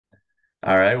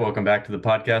All right, welcome back to the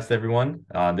podcast, everyone.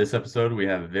 On this episode, we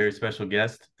have a very special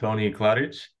guest, Tony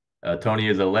Klarich. Tony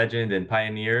is a legend and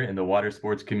pioneer in the water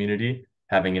sports community,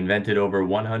 having invented over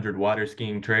 100 water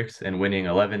skiing tricks and winning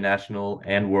 11 national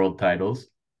and world titles.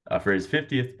 For his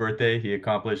 50th birthday, he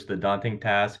accomplished the daunting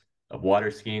task of water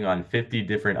skiing on 50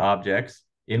 different objects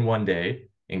in one day,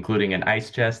 including an ice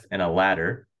chest and a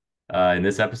ladder. In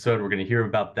this episode, we're going to hear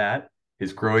about that,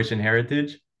 his Croatian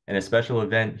heritage, and a special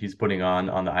event he's putting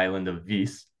on the island of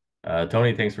Vis.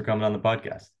 Tony, thanks for coming on the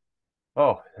podcast.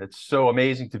 Oh, it's so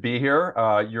amazing to be here.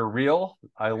 You're real.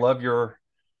 I love your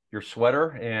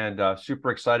sweater and super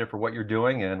excited for what you're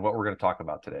doing and what we're going to talk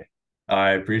about today.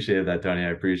 I appreciate that, Tony. I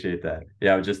appreciate that.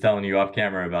 Yeah, I was just telling you off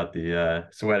camera about the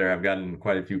sweater. I've gotten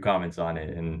quite a few comments on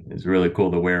it, and it's really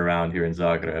cool to wear around here in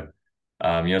Zagreb.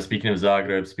 Speaking of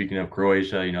Zagreb, speaking of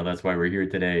Croatia, that's why we're here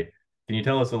today. Can you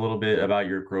tell us a little bit about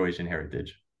your Croatian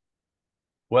heritage?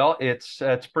 Well, it's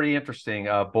pretty interesting.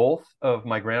 Both of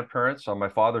my grandparents on my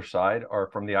father's side are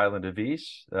from the island of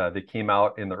Vis. They came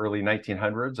out in the early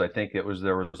 1900s. I think there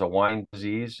was a wine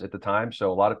disease at the time,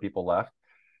 so a lot of people left.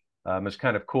 It's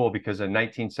kind of cool because in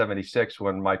 1976,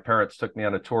 when my parents took me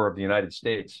on a tour of the United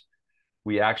States,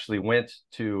 we actually went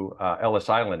to Ellis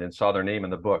Island and saw their name in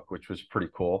the book, which was pretty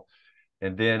cool.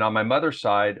 And then on my mother's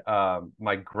side,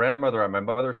 my grandmother on my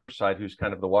mother's side, who's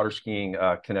kind of the water skiing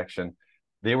connection,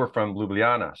 they were from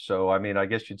Ljubljana. So, I mean, I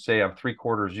guess you'd say I'm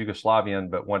three-quarters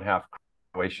Yugoslavian, but one half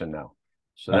Croatian now.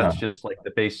 So that's Uh-huh. just like the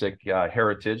basic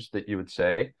heritage that you would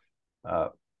say. Uh,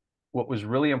 what was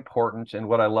really important and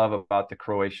what I love about the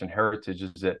Croatian heritage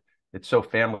is that it's so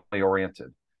family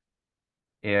oriented.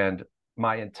 And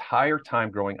my entire time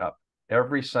growing up,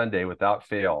 every Sunday without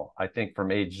fail, I think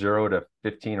from age 0 to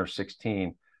 15 or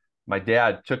 16, my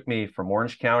dad took me from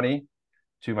Orange County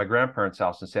to my grandparents'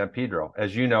 house in San Pedro.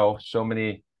 As you know, so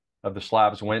many of the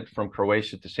Slavs went from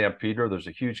Croatia to San Pedro. There's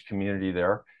a huge community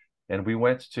there. And we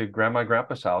went to grandma and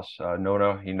grandpa's house,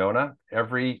 Nona Hinona,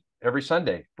 every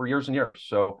Sunday for years and years.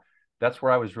 So that's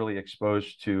where I was really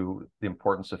exposed to the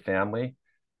importance of family,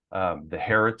 the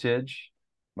heritage.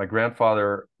 My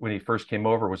grandfather, when he first came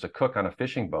over, was a cook on a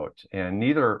fishing boat, and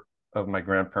neither of my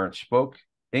grandparents spoke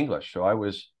English. So I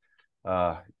was,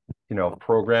 uh,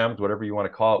 programmed, whatever you want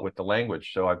to call it, with the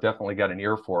language. So I've definitely got an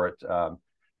ear for it.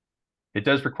 It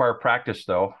does require practice,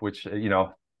 though, which,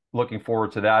 looking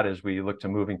forward to that as we look to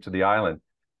moving to the island.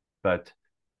 But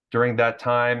during that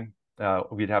time,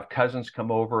 we'd have cousins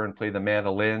come over and play the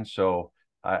mandolin. So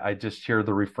I just hear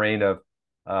the refrain of,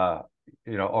 O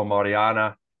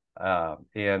Mariana,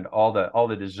 and all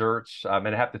the desserts. And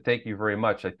I have to thank you very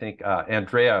much. I think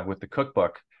Andrea with the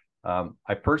cookbook.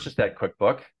 I purchased that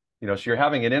cookbook. So you're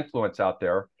having an influence out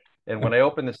there. And when I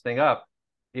opened this thing up,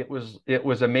 it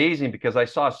was amazing because I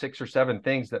saw 6 or 7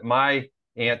 things that my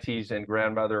aunties and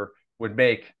grandmother would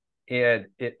make, and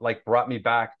it like brought me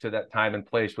back to that time and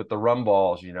place with the rum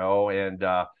balls, and all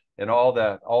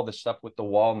the stuff with the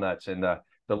walnuts and the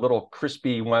little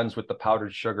crispy ones with the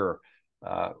powdered sugar.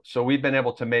 So we've been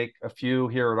able to make a few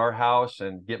here at our house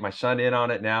and get my son in on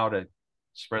it now to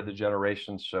spread the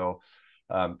generations. So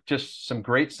just some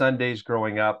great Sundays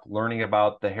growing up, learning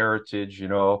about the heritage.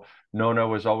 Nona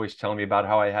was always telling me about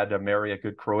how I had to marry a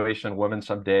good Croatian woman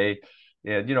someday,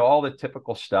 and all the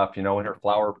typical stuff. In her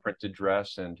flower printed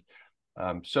dress, and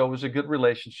so it was a good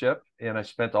relationship, and I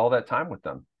spent all that time with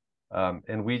them.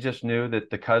 And we just knew that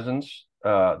the cousins,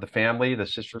 the family, the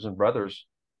sisters and brothers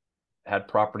had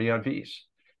property on V's.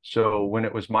 So when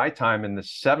it was my time in the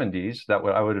 70s,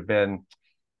 I would have been,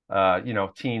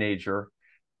 teenager.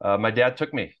 My dad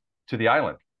took me to the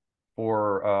island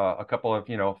for a couple of,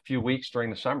 few weeks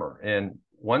during the summer. And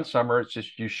one summer, it's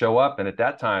just you show up. And at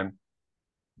that time,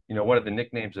 one of the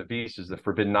nicknames of V's is the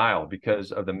Forbidden Isle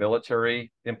because of the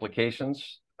military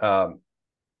implications.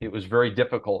 It was very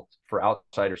difficult for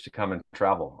outsiders to come and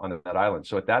travel on that island.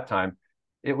 So at that time,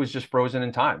 it was just frozen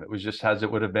in time. It was just as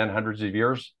it would have been hundreds of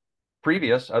years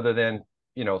previous, other than,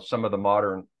 some of the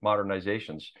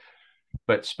modernizations.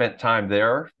 But spent time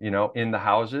there, in the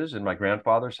houses, in my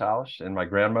grandfather's house, in my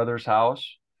grandmother's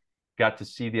house, got to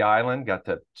see the island, got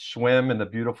to swim in the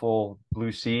beautiful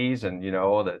blue seas, and,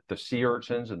 the sea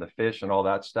urchins and the fish and all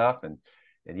that stuff, and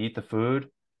eat the food.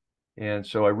 And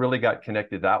so I really got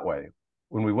connected that way.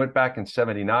 When we went back in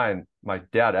 79, my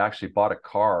dad actually bought a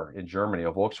car in Germany,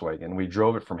 a Volkswagen. We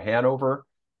drove it from Hanover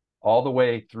all the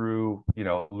way through,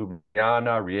 Ljubljana,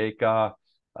 Rijeka,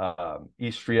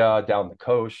 Istria, down the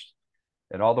coast.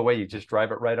 And all the way, you just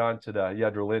drive it right onto the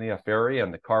Jadrolinija ferry,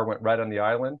 and the car went right on the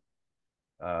island.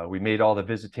 We made all the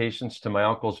visitations to my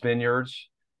uncle's vineyards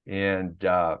and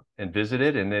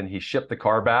visited, and then he shipped the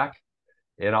car back.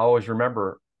 And I always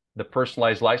remember the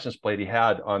personalized license plate he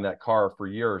had on that car for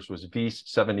years was Vice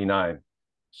 79.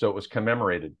 So it was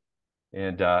commemorated.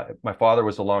 And my father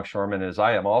was a longshoreman, as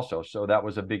I am also. So that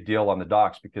was a big deal on the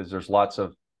docks, because there's lots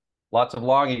of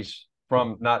longies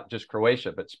from not just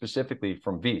Croatia, but specifically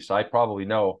from Vis. I probably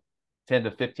know 10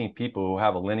 to 15 people who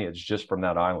have a lineage just from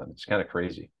that island. It's kind of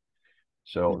crazy.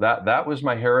 So that was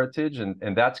my heritage,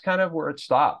 and that's kind of where it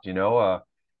stopped.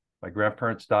 My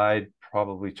grandparents died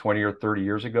probably 20 or 30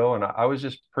 years ago, and I was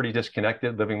just pretty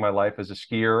disconnected, living my life as a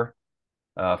skier,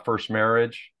 first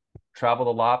marriage, traveled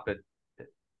a lot, but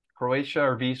Croatia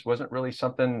or Vis wasn't really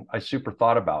something I super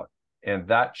thought about. And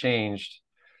that changed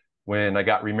when I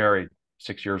got remarried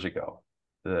 6 years ago.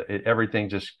 Everything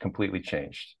just completely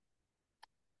changed.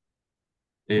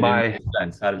 It makes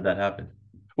sense. How did that happen?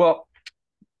 Well,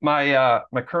 my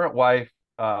current wife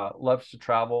loves to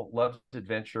travel, loves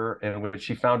adventure, and when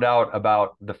she found out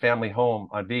about the family home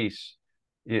on Vis,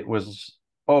 it was,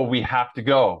 oh, we have to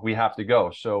go.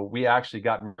 So we actually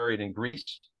got married in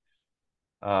Greece,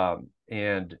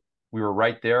 and we were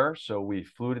right there. So we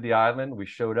flew to the island, we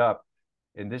showed up,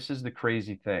 and this is the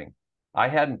crazy thing. I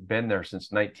hadn't been there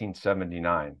since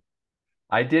 1979.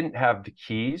 I didn't have the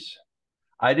keys.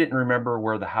 I didn't remember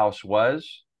where the house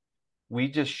was. We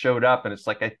just showed up, and it's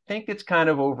like, I think it's kind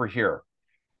of over here.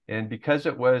 And because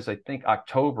it was, I think,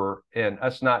 October, and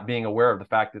us not being aware of the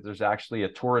fact that there's actually a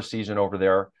tourist season over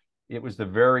there, it was the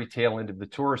very tail end of the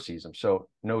tourist season. So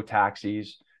no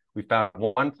taxis. We found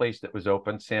one place that was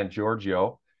open, San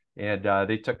Giorgio, and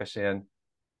they took us in.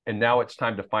 And now it's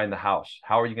time to find the house.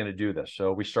 How are you going to do this?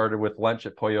 So we started with lunch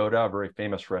at Poyota, a very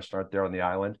famous restaurant there on the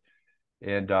island.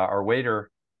 And our waiter,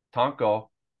 Tonko,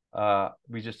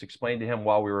 we just explained to him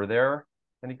while we were there.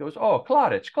 And he goes, oh,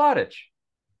 Klarich.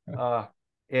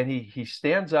 And he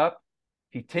stands up,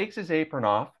 he takes his apron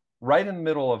off right in the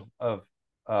middle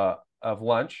of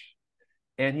lunch,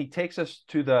 and he takes us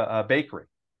to the bakery.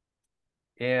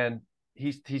 And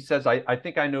he says, I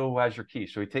think I know who has your key.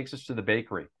 So he takes us to the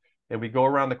bakery, and we go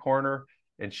around the corner,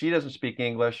 and she doesn't speak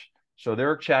English. So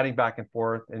they're chatting back and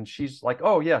forth, and she's like,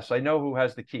 oh, yes, I know who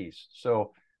has the keys.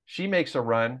 So she makes a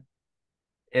run,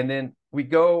 and then we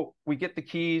get the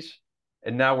keys,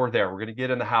 and now we're there. We're going to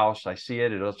get in the house. I see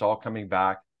it. It's all coming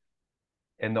back.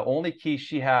 And the only key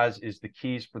she has is the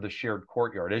keys for the shared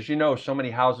courtyard. As you know, so many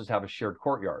houses have a shared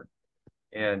courtyard.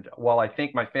 And while I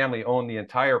think my family owned the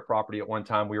entire property at one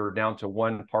time, we were down to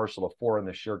one parcel of 4 in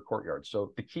the shared courtyard.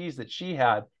 So the keys that she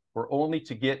had were only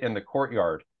to get in the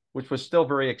courtyard, which was still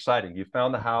very exciting. You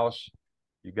found the house,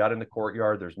 you got in the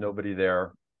courtyard, there's nobody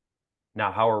there.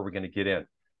 Now, how are we going to get in?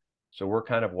 So we're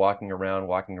kind of walking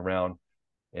around.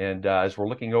 And as we're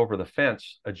looking over the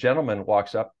fence, a gentleman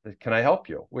walks up, can I help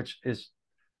you?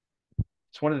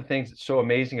 It's one of the things that's so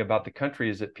amazing about the country,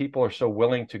 is that people are so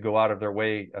willing to go out of their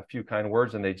way, a few kind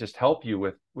words, and they just help you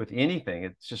with anything.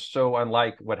 It's just so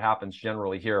unlike what happens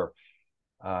generally here.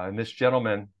 And this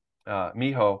gentleman,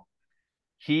 Miho,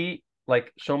 he,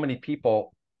 like so many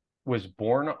people, was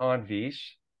born on Vis.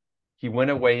 He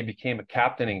went away, he became a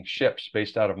captaining ships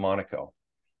based out of Monaco.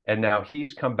 And now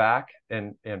he's come back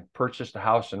and purchased a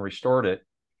house and restored it.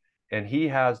 And he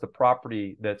has the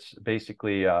property that's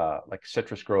basically like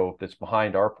citrus grove that's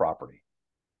behind our property.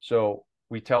 So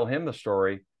we tell him the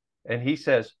story, and he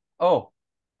says, oh,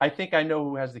 I think I know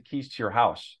who has the keys to your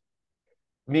house.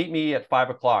 Meet me at 5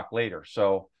 o'clock later.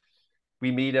 So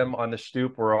we meet him on the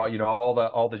stoop where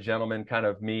all the gentlemen kind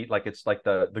of meet, like it's like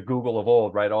the Google of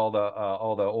old, right? All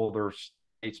the older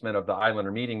statesmen of the island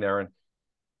are meeting there, and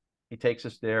he takes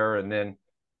us there, and then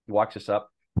he walks us up.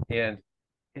 And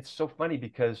it's so funny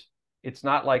because it's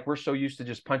not like we're so used to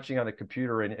just punching on the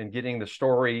computer and getting the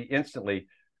story instantly.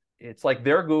 It's like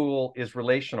their Google is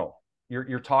relational.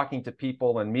 You're talking to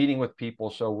people and meeting with people.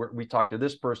 So we talk to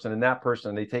this person and that person,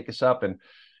 and they take us up, and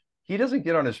he doesn't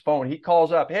get on his phone. He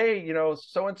calls up, hey,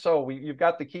 so-and-so, you've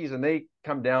got the keys, and they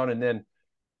come down, and then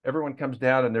everyone comes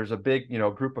down, and there's a big,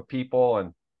 group of people,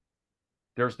 and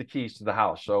there's the keys to the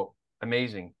house. So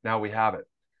amazing. Now we have it.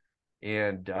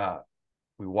 And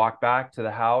we walk back to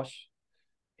the house,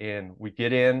 and we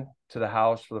get in to the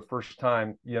house for the first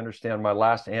time. You understand, my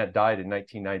last aunt died in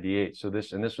 1998. So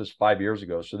this was 5 years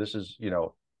ago. So this is,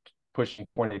 pushing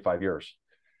 25 years.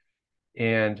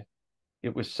 And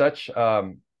it was such,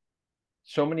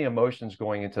 so many emotions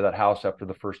going into that house after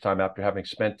the first time, after having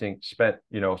spent,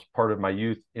 part of my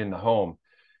youth in the home.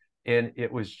 And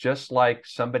it was just like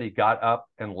somebody got up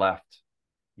and left.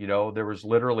 There was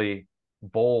literally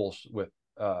bowls with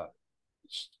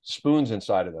spoons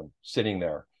inside of them sitting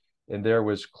there. And there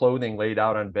was clothing laid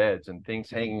out on beds and things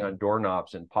hanging on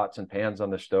doorknobs and pots and pans on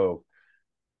the stove.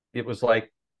 It was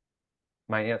like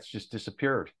my aunts just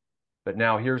disappeared. But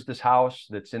now here's this house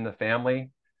that's in the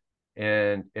family,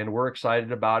 and we're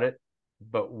excited about it,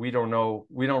 but we don't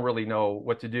really know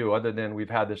what to do other than we've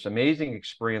had this amazing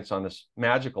experience on this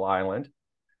magical island.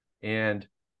 And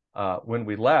when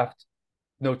we left,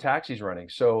 no taxis running.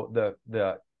 So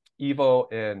the Ivo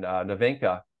and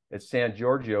Nevenka at San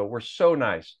Giorgio were so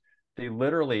nice. They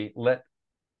literally let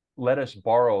us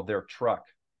borrow their truck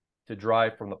to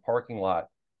drive from the parking lot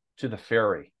to the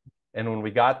ferry. And when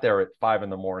we got there at 5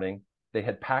 a.m, they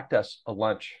had packed us a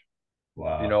lunch.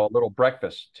 Wow. A little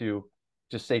breakfast to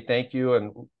just say thank you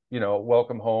and,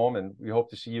 welcome home, and we hope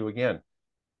to see you again.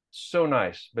 So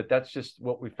nice. But that's just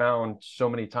what we found so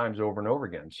many times over and over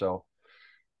again. So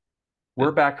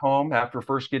we're back home after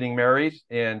first getting married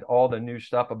and all the new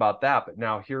stuff about that. But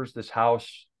now here's this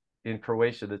house in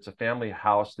Croatia that's a family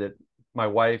house that my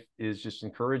wife is just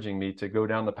encouraging me to go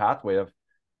down the pathway of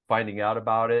finding out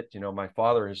about it. My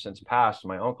father has since passed.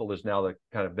 My uncle has now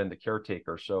kind of been the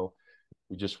caretaker. So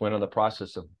we just went on the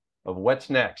process of what's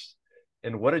next.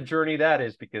 And what a journey that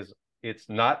is, because it's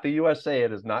not the USA.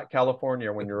 It is not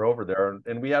California when you're over there.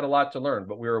 And we had a lot to learn,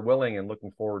 but we were willing and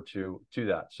looking forward to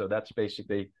that. So that's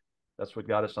what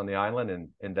got us on the island.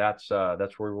 And that's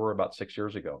where we were about 6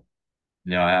 years ago.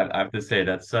 No, I have to say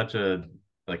that's such a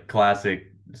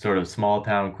classic sort of small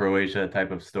town Croatia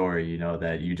type of story,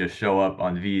 that you just show up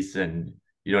on Vis and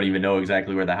you don't even know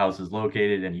exactly where the house is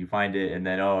located, and you find it, and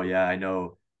then, oh yeah, I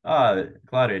know,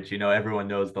 Klarich, everyone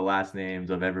knows the last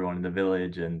names of everyone in the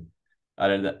village. And I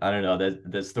don't know,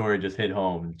 that story just hit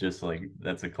home. Just like,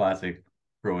 that's a classic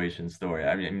Croatian story.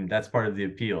 I mean, that's part of the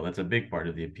appeal. That's a big part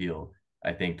of the appeal,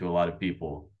 I think, to a lot of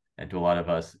people and to a lot of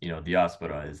us,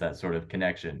 diaspora, is that sort of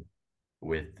connection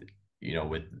with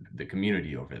with the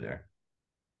community over there.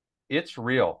 It's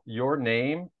real. Your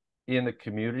name in the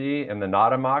community, and the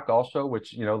Nadamak also,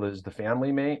 which is the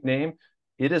family name,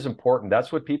 it is important.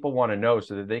 That's what people want to know,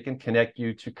 so that they can connect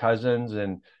you to cousins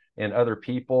and other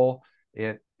people.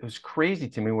 It was crazy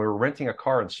to me. We were renting a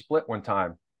car in Split one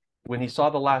time. When he saw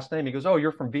the last name, he goes, "Oh,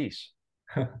 you're from Vis."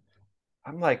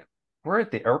 I'm like, "We're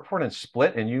at the airport in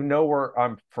Split, and you know where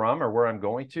I'm from or where I'm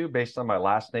going to based on my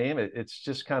last name?" It's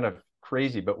just kind of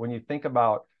crazy. But when you think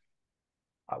about,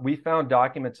 we found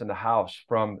documents in the house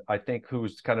from, I think,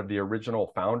 who's kind of the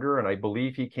original founder, and I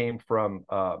believe he came from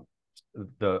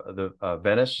the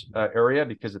Venice area,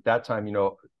 because at that time,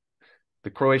 the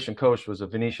Croatian coast was a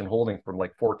Venetian holding from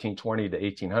like 1420 to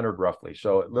 1800 roughly.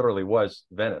 So it literally was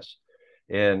Venice.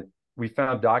 And we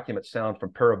found documents found from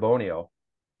Parabonio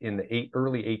in the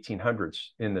early 1800s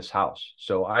in this house.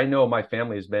 So I know my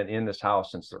family has been in this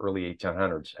house since the early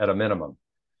 1800s at a minimum.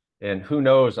 And who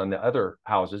knows on the other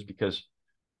houses, because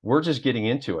we're just getting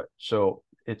into it. So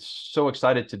it's so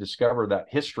excited to discover that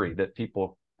history that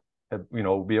people have,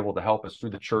 be able to help us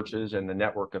through the churches and the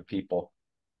network of people.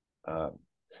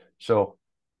 So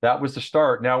that was the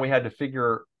start. Now we had to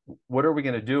figure, what are we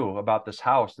going to do about this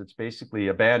house that's basically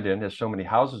abandoned? There's so many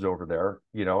houses over there.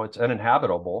 It's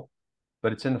uninhabitable,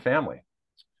 but it's in the family.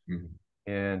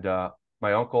 Mm-hmm. And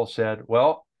my uncle said,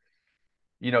 well,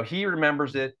 he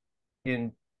remembers it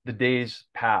in the days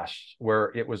past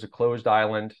where it was a closed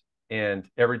island and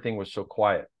everything was so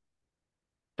quiet.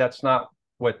 That's not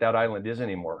what that island is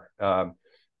anymore.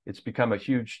 It's become a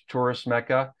huge tourist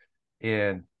mecca.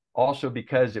 And also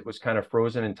because it was kind of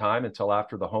frozen in time until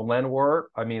after the Homeland War.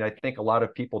 I mean, I think a lot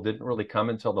of people didn't really come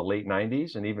until the late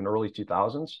 90s and even early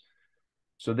 2000s.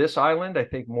 So this island, I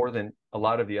think more than a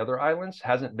lot of the other islands,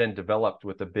 hasn't been developed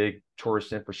with a big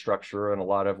tourist infrastructure and a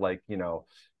lot of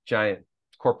giant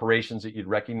corporations that you'd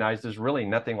recognize. There's really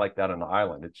nothing like that on the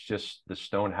island. It's just the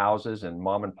stone houses and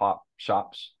mom and pop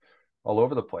shops all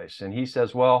over the place. And he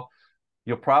says, well,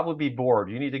 you'll probably be bored.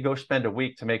 You need to go spend a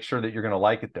week to make sure that you're going to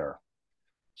like it there.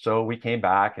 So we came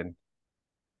back and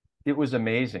it was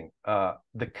amazing.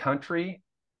 The country,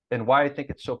 and why I think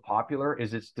it's so popular,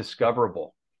 is it's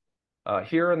discoverable.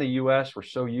 Here in the US, we're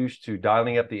so used to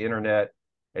dialing up the internet,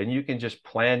 and you can just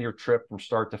plan your trip from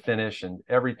start to finish, and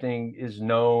everything is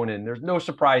known and there's no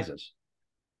surprises.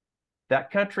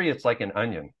 That country, it's like an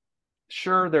onion.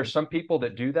 Sure, there's some people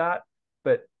that do that,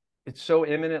 but it's so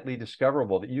eminently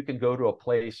discoverable that you can go to a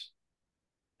place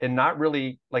and not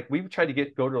really, like, we tried to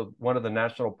go to one of the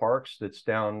national parks that's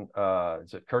down,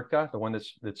 is it Krka, the one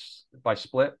that's by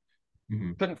Split?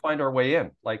 Mm-hmm. Couldn't find our way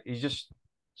in. Like, you just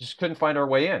couldn't find our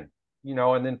way in,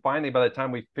 and then finally, by the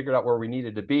time we figured out where we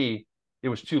needed to be, it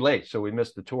was too late. So we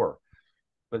missed the tour.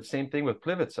 But same thing with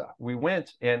Plivica. We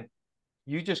went, and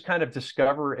you just kind of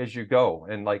discover as you go,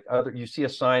 and you see a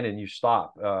sign and you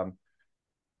stop.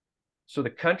 So the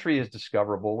country is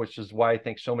discoverable, which is why I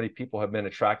think so many people have been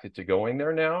attracted to going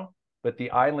there now. but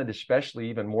the island especially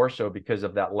even more so because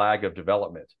of that lag of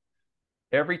development.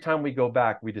 Every time we go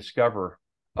back, we discover,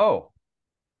 oh,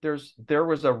 there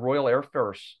was a Royal Air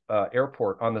Force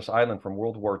airport on this island from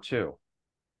World War II.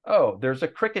 Oh, there's a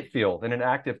cricket field and an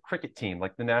active cricket team,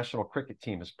 like the national cricket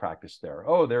team has practiced there.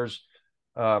 Oh, there's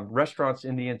restaurants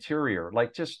in the interior,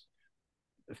 like just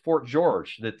Fort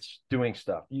George that's doing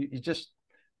stuff. You just,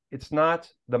 it's not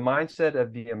the mindset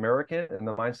of the American and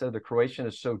the mindset of the Croatian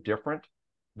is so different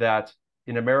that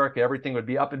in America, everything would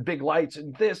be up in big lights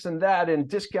and this and that and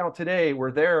discount today.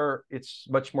 Where there, it's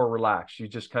much more relaxed. You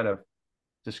just kind of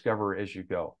discover as you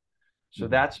go. So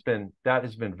that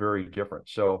has been very different.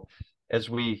 So as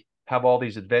we have all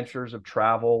these adventures of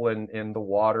travel and in the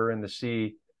water and the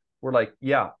sea, we're like,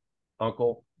 yeah,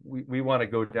 uncle, we want to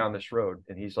go down this road.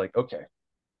 And he's like, okay.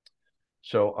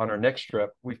 So on our next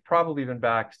trip, we've probably been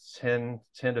back 10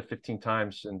 to 15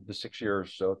 times in the 6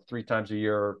 years. So 3 times a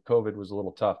year. COVID was a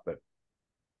little tough, but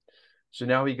so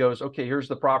now he goes, okay, here's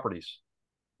the properties.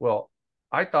 Well,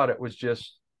 I thought it was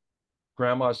just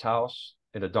grandma's house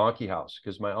and a donkey house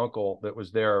because my uncle that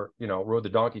was there, rode the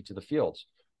donkey to the fields.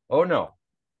 Oh no,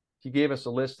 he gave us a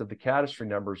list of the cadastry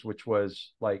numbers, which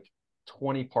was like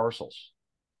 20 parcels.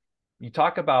 You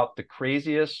talk about the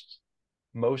craziest,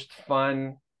 most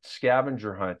fun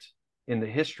scavenger hunt in the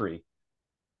history.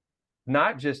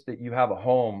 Not just that you have a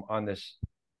home on this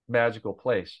magical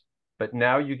place, but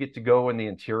now you get to go in the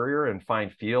interior and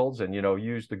find fields and,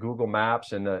 use the Google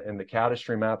Maps and the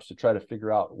cadastry maps to try to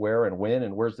figure out where and when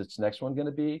and where's this next one going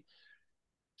to be.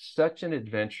 Such an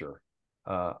adventure.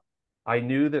 I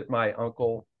knew that my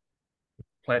uncle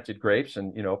planted grapes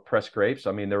and, pressed grapes.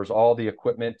 I mean, there was all the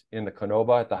equipment in the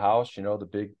Konoba at the house, the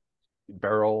big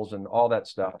barrels and all that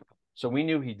stuff. So we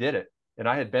knew he did it. And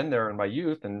I had been there in my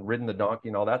youth and ridden the donkey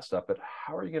and all that stuff, but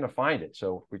how are you going to find it?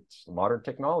 So it's modern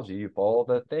technology. You follow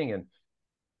the thing. And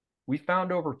we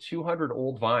found over 200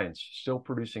 old vines still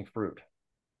producing fruit.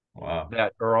 Wow.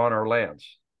 That are on our lands.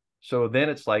 So then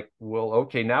it's like, well,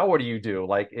 okay, now what do you do?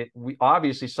 Like we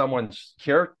obviously someone's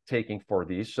caretaking for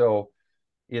these. So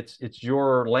it's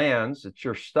your lands, it's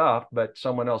your stuff, but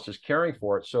someone else is caring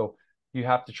for it. So you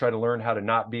have to try to learn how to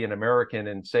not be an American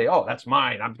and say, oh, that's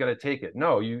mine, I'm going to take it.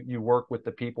 No, you work with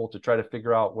the people to try to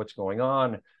figure out what's going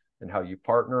on and how you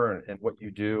partner and what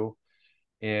you do.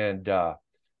 And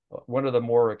one of the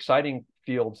more exciting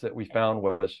fields that we found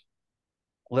was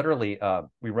literally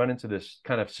we run into this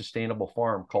kind of sustainable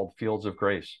farm called Fields of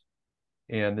Grace.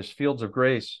 And this Fields of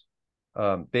Grace,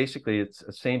 basically it's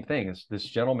the same thing as this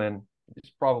gentleman,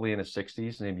 he's probably in his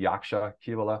 60s, named Yaksha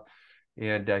Kivala.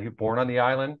 And he was born on the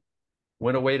island,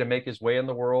 went away to make his way in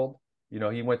the world.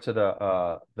 He went to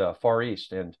the Far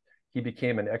East and he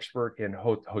became an expert in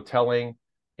hoteling,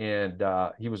 and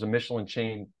he was a Michelin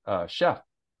chain chef.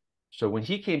 So when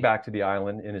he came back to the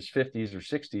island in his 50s or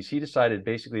 60s, he decided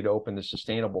basically to open the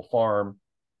sustainable farm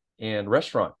and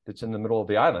restaurant that's in the middle of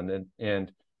the island.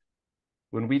 And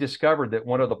when we discovered that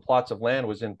one of the plots of land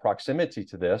was in proximity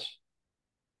to this,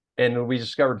 and when we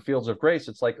discovered Fields of Grace,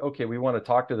 it's like, okay, we want to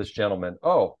talk to this gentleman.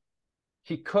 Oh,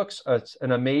 he cooks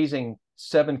an amazing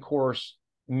 7-course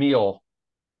meal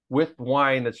with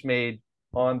wine that's made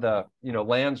on the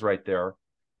lands right there.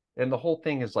 And the whole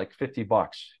thing is like $50,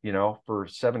 for a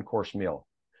 7-course meal.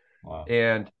 Wow.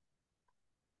 And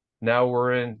now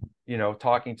we're in,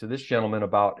 talking to this gentleman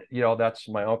about, that's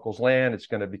my uncle's land. It's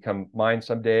going to become mine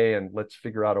someday. And let's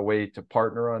figure out a way to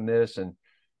partner on this. And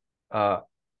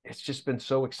it's just been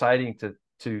so exciting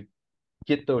to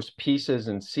get those pieces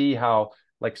and see how,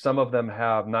 like, some of them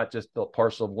have not just the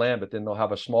parcel of land, but then they'll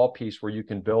have a small piece where you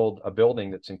can build a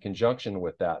building that's in conjunction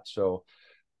with that. So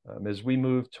as we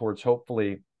move towards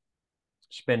hopefully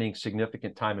spending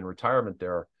significant time in retirement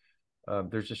there,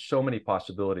 there's just so many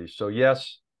possibilities. So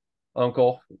yes,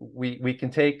 uncle, we can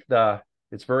take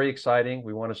it's very exciting.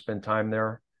 We want to spend time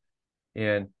there.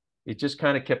 And it just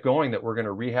kind of kept going that we're going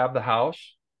to rehab the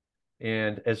house.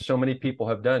 And as so many people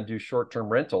have done, do short-term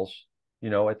rentals,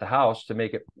 at the house to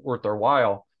make it worth our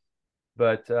while.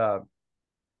 But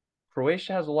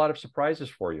Croatia has a lot of surprises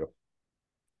for you.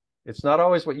 It's not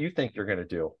always what you think you're going to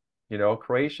do.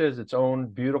 Croatia is its own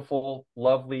beautiful,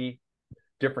 lovely,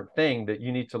 different thing that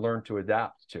you need to learn to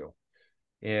adapt to.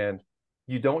 And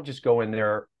you don't just go in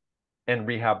there and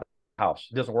rehab the house.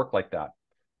 It doesn't work like that.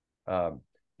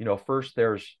 First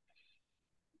there's,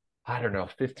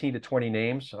 15 to 20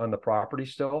 names on the property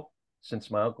still,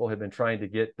 since my uncle had been trying to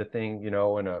get the thing,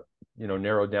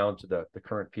 narrowed down to the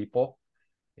current people.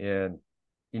 And,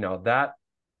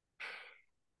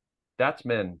 that's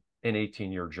been an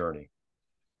 18-year journey.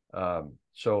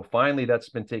 So finally that's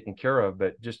been taken care of,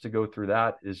 but just to go through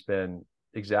that has been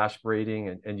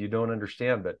exasperating, and you don't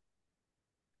understand. But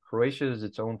Croatia is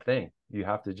its own thing. You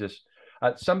have to just,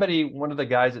 one of the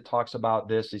guys that talks about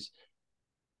this is,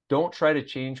 don't try to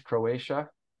change Croatia,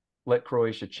 let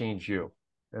Croatia change you.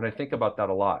 And I think about that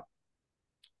a lot.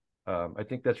 I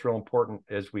think that's real important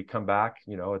as we come back,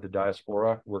 at the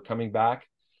diaspora. We're coming back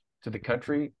to the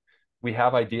country. We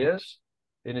have ideas,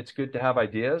 and it's good to have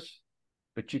ideas,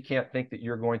 but you can't think that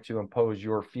you're going to impose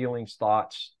your feelings,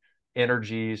 thoughts,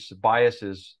 energies,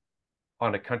 biases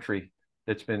on a country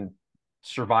that's been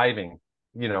surviving,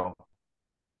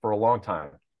 for a long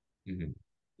time.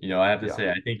 Mm-hmm. I have to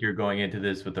say, I think you're going into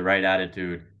this with the right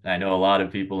attitude. I know a lot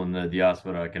of people in the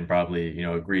diaspora can probably,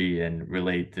 agree and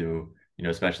relate to,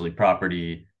 especially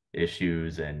property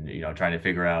issues and, trying to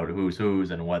figure out who's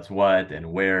and what's what and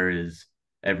where is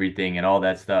everything and all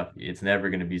that stuff. It's never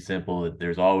going to be simple.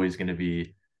 You're always going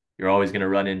to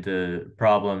run into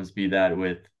problems, be that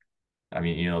with,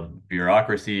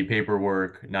 bureaucracy,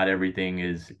 paperwork. Not everything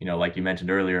is, like you mentioned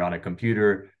earlier, on a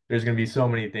computer. There's going to be so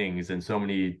many things and so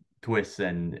many twists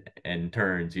and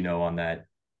turns, on that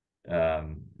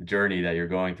journey that you're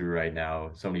going through right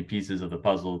now. So many pieces of the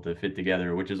puzzle to fit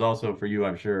together, which is also for you,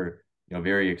 I'm sure,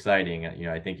 very exciting.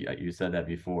 I think you said that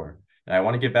before. And I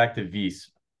want to get back to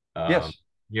Vis Yes.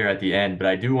 here at the end, but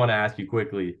I do want to ask you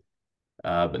quickly,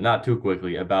 but not too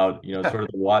quickly, about sort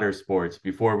of the water sports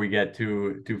before we get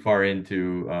too far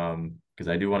into because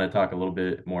I do want to talk a little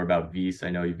bit more about Vis. I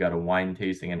know you've got a wine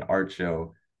tasting and art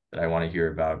show that I want to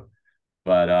hear about.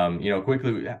 But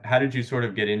quickly, how did you sort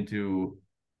of get into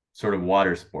sort of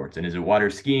water sports? And is it water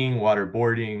skiing, water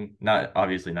boarding?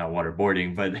 Obviously not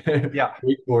waterboarding, but yeah,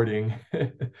 wakeboarding.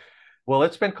 Well,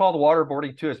 it's been called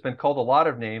waterboarding too. It's been called a lot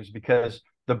of names because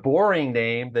the boring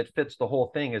name that fits the whole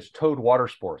thing is Towed Water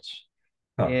Sports.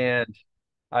 Huh. And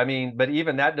but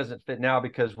even that doesn't fit now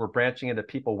because we're branching into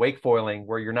people wakefoiling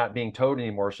where you're not being towed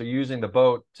anymore. So using the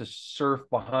boat to surf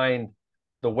behind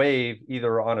the wave,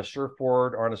 either on a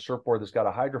surfboard or on a surfboard that's got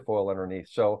a hydrofoil underneath.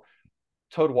 So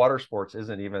towed water sports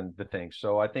isn't even the thing.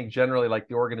 So I think generally, like,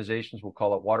 the organizations will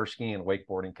call it water skiing and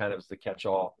wakeboarding, kind of as the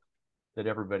catch-all that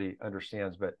everybody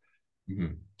understands, but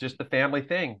just the family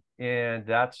thing. And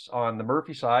that's on the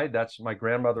Murphy side. That's my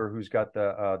grandmother, who's got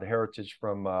the heritage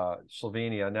from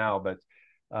Slovenia now. But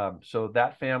so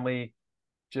that family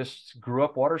just grew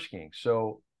up water skiing.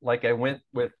 So like, I went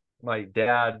with my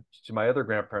dad to my other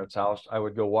grandparents' house. I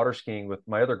would go water skiing with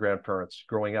my other grandparents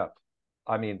growing up.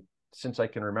 Since I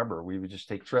can remember, we would just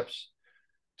take trips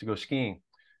to go skiing,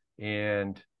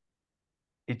 and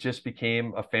it just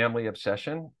became a family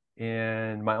obsession.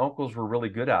 And my uncles were really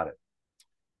good at it.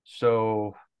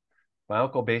 So my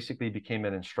uncle basically became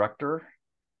an instructor,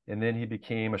 and then he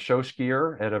became a show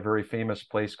skier at a very famous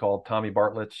place called Tommy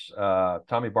Bartlett's.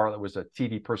 Tommy Bartlett was a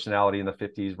TV personality in the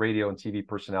 50s, radio and TV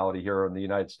personality here in the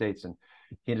United States. And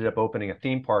he ended up opening a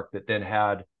theme park that then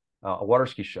had a water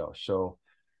ski show. So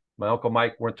my Uncle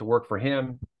Mike went to work for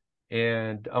him,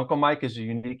 and Uncle Mike is a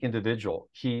unique individual.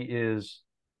 He is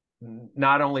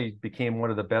not only became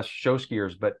one of the best show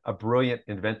skiers, but a brilliant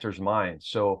inventor's mind.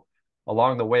 So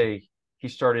along the way, he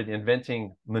started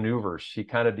inventing maneuvers. He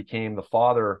kind of became the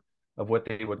father of what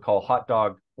they would call hot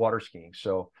dog water skiing.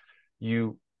 So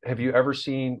have you ever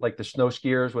seen, like, the snow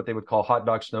skiers, what they would call hot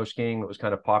dog snow skiing? That was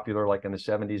kind of popular like in the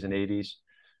 70s and 80s.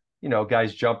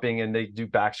 Guys jumping and they do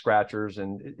back scratchers,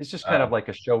 and it's just kind of like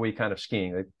a showy kind of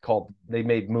skiing. They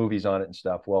made movies on it and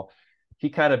stuff. Well,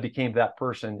 he kind of became that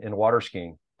person in water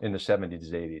skiing in the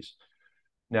 70s, 80s.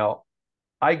 Now,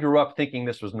 I grew up thinking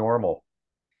this was normal.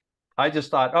 I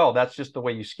just thought, oh, that's just the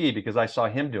way you ski, because I saw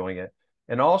him doing it.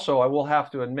 And also, I will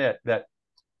have to admit that,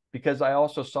 because I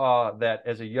also saw that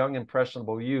as a young,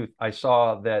 impressionable youth, I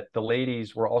saw that the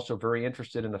ladies were also very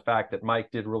interested in the fact that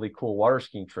Mike did really cool water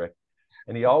skiing trick.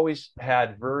 And he always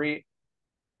had very,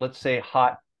 let's say,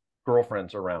 hot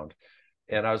girlfriends around.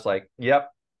 And I was like, yep,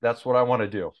 that's what I want to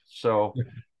do. So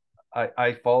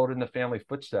I followed in the family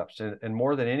footsteps. And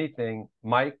more than anything,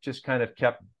 Mike just kind of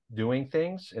kept doing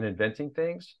things and inventing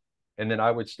things. And then I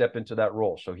would step into that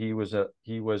role. So he was a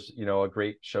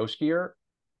great show skier.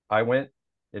 I went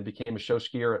and became a show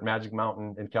skier at Magic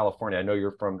Mountain in California. I know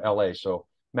you're from LA. So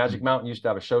Magic Mountain used to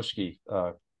have a show ski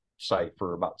site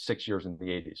for about 6 years in the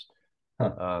 80s.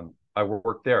 I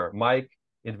worked there. Mike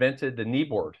invented the knee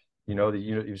board.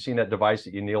 You've seen that device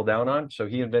that you kneel down on. So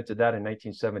he invented that in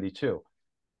 1972.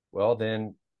 Well,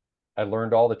 then I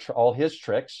learned all his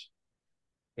tricks,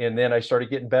 and then I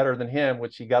started getting better than him,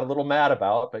 which he got a little mad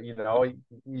about. But you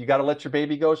got to let your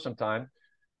baby go sometime.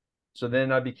 So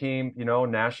then I became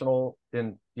national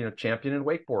champion in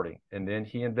wakeboarding, and then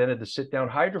he invented the sit down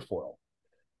hydrofoil.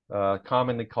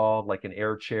 Commonly called like an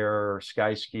air chair or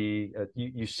sky ski.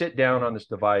 You sit down on this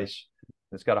device,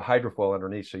 It's got a hydrofoil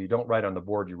underneath, so you don't ride on the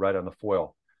board, you ride on the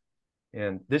foil.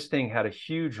 And this thing had a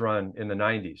huge run in the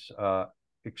 90s,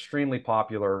 extremely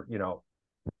popular.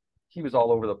 He was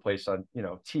all over the place on,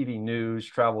 TV news,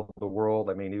 traveled the world.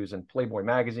 I mean, he was in Playboy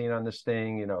magazine on this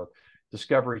thing,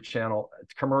 Discovery Channel,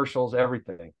 commercials,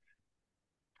 everything.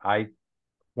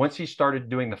 Once he started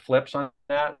doing the flips on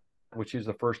that, which he was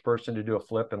the first person to do a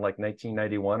flip in like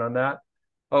 1991 on that.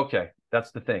 Okay,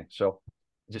 that's the thing. So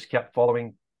just kept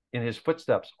following in his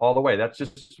footsteps all the way. That's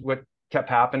just what kept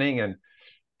happening. And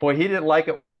boy, he didn't like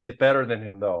it better than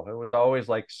him, though. It was always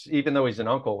like, even though he's an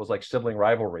uncle, it was like sibling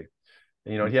rivalry.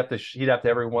 He'd have to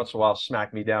every once in a while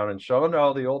smack me down and show, oh,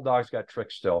 no, the old dog's got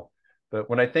tricks still. But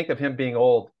when I think of him being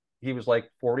old, he was like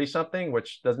 40 something,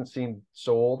 which doesn't seem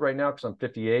so old right now because I'm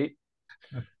 58.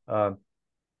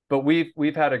 But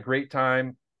we've had a great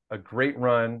time, a great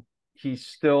run. He's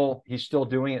still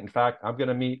doing it. In fact, I'm going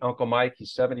to meet Uncle Mike.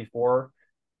 He's 74.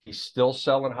 He's still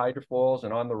selling hydrofoils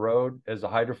and on the road as a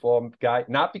hydrofoil guy,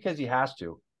 not because he has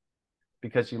to,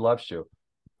 because he loves to.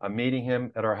 I'm meeting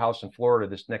him at our house in Florida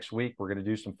this next week. We're going to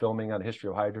do some filming on the history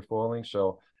of hydrofoiling.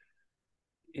 So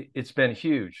it's been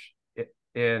huge.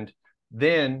 And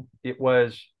then it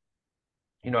was,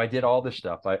 I did all this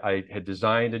stuff. I had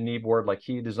designed a knee board like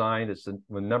he designed. It's the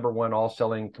number one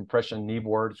all-selling compression knee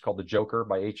board. It's called the Joker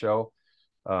by HO.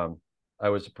 I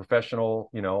was a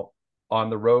professional, on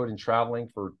the road and traveling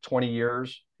for 20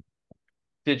 years.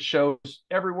 Did shows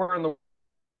everywhere in the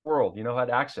world, had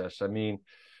access. I mean,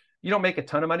 you don't make a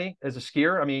ton of money as a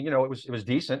skier. I mean, it was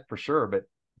decent for sure, but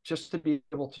just to be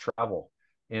able to travel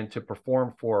and to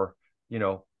perform for,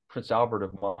 Prince Albert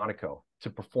of Monaco, to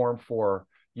perform for,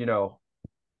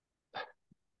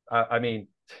 I mean,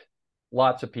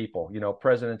 lots of people,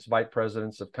 presidents, vice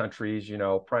presidents of countries,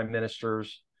 prime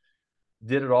ministers,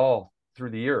 did it all through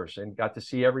the years and got to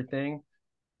see everything.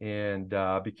 And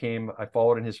I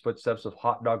followed in his footsteps of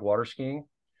hot dog water skiing,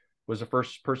 was the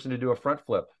first person to do a front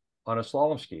flip on a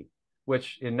slalom ski,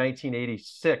 which in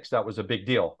 1986, that was a big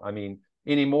deal. I mean,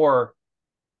 anymore,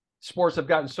 sports have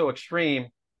gotten so extreme.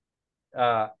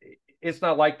 It's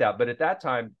not like that. But at that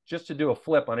time, just to do a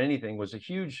flip on anything was a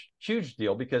huge, huge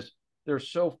deal because there's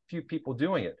so few people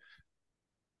doing it.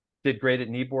 Did great at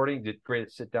kneeboarding, did great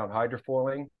at sit-down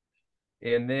hydrofoiling.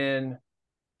 And then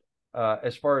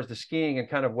as far as the skiing and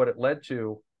kind of what it led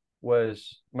to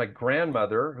was my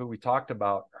grandmother, who we talked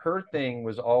about, her thing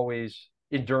was always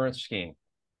endurance skiing.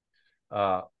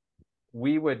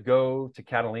 We would go to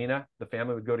Catalina. The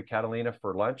family would go to Catalina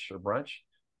for lunch or brunch.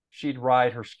 She'd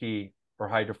ride her ski or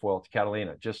hydrofoil to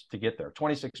Catalina just to get there.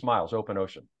 26 miles, open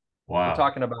ocean. Wow. We're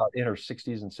talking about in her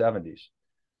 60s and 70s.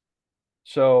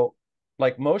 So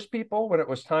like most people, when it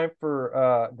was time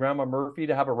for Grandma Murphy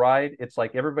to have a ride, it's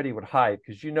like everybody would hide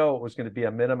because it was going to be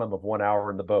a minimum of 1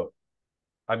 hour in the boat.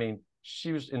 I mean,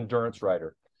 she was an endurance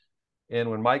rider.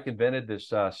 And when Mike invented this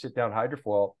sit-down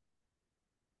hydrofoil,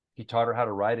 he taught her how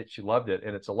to ride it. She loved it.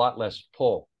 And it's a lot less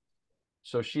pull.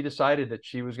 So she decided that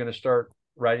she was going to start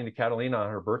riding to Catalina on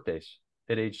her birthdays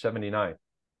at age 79.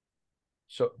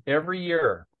 So every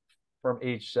year from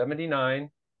age 79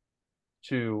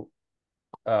 to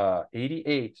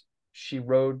 88, she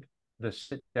rode the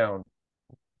sit-down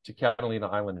to Catalina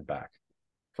Island and back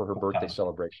for her birthday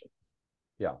celebration.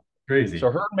 Yeah. Crazy.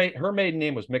 So her maiden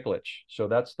name was Mikulic. So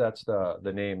that's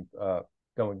the name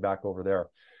going back over there.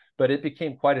 But it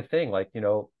became quite a thing. Like,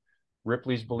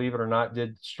 Ripley's Believe It or Not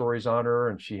did stories on her,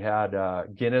 and she had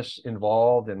Guinness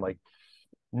involved, and like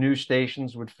news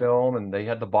stations would film, and they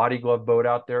had the Body Glove boat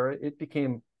out there. It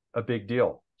became a big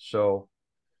deal. So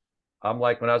I'm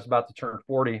like, when I was about to turn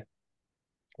 40,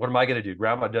 what am I going to do?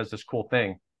 Grandma does this cool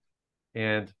thing.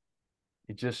 And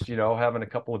it just, having a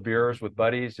couple of beers with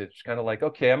buddies, it's kind of like,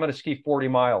 okay, I'm going to ski 40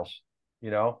 miles,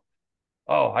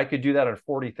 Oh, I could do that on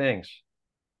 40 things.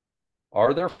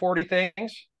 Are there 40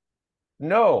 things?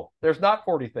 No, there's not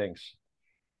 40 things.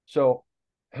 So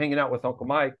hanging out with Uncle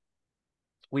Mike,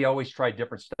 we always tried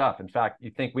different stuff. In fact,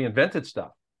 you think we invented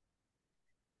stuff.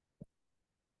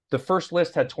 The first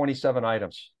list had 27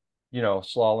 items,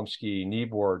 slalom ski,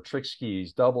 kneeboard, trick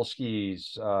skis, double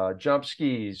skis, jump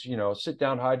skis, sit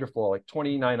down hydrofoil, like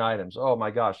 29 items. Oh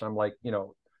my gosh. I'm like,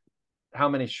 how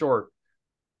many short?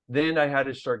 Then I had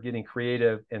to start getting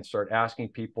creative and start asking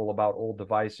people about old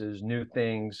devices, new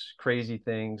things, crazy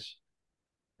things.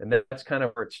 And that's kind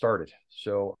of where it started.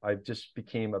 So I just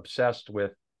became obsessed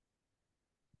with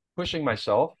pushing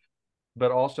myself,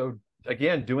 but also,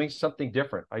 again, doing something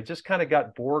different. I just kind of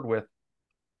got bored with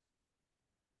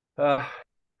a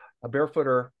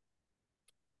barefooter,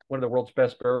 one of the world's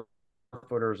best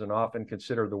barefooters and often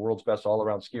considered the world's best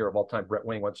all-around skier of all time, Brett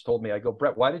Wing, once told me, I go,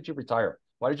 Brett, why did you retire?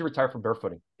 Why did you retire from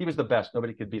barefooting? He was the best.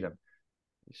 Nobody could beat him.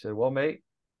 He said, well, mate,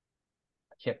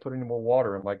 I can't put any more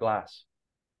water in my glass.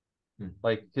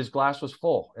 Like his glass was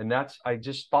full. And I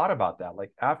just thought about that. Like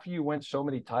after you win so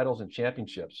many titles and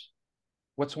championships,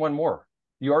 what's one more?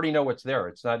 You already know what's there.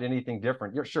 It's not anything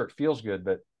different. You're sure it feels good,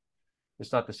 but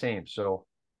it's not the same. So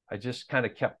I just kind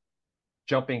of kept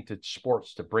jumping to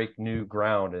sports to break new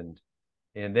ground.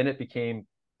 And then it became,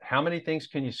 how many things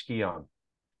can you ski on?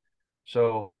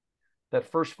 So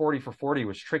that first 40 for 40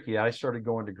 was tricky. I started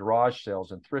going to garage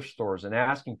sales and thrift stores and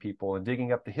asking people and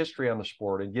digging up the history on the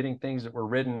sport and getting things that were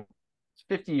written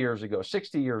 50 years ago,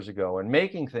 60 years ago, and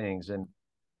making things, and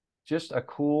just a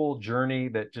cool journey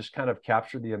that just kind of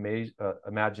captured the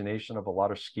imagination of a lot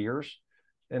of skiers.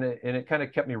 And it kind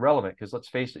of kept me relevant, because let's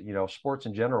face it, sports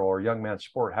in general, or young man's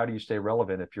sport, how do you stay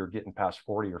relevant if you're getting past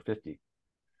 40 or 50?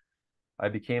 I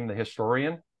became the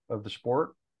historian of the sport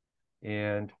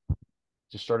and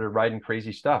just started writing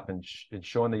crazy stuff and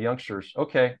showing the youngsters,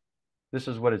 okay, this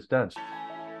is what it's done.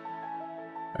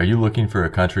 Are you looking for a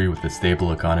country with a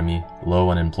stable economy, low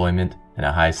unemployment, and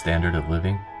a high standard of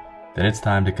living? Then it's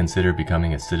time to consider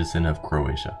becoming a citizen of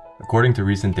Croatia. According to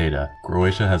recent data,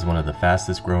 Croatia has one of the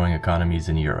fastest growing economies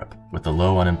in Europe, with a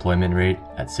low unemployment rate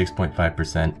at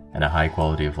 6.5% and a high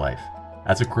quality of life.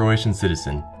 As a Croatian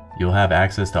citizen, you'll have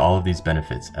access to all of these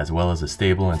benefits, as well as a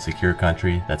stable and secure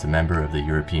country that's a member of the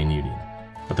European Union.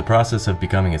 But the process of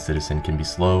becoming a citizen can be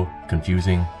slow,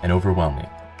 confusing, and overwhelming.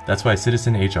 That's why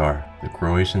Citizen HR, the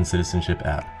Croatian citizenship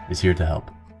app, is here to help.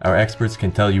 Our experts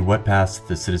can tell you what paths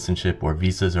to citizenship or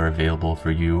visas are available for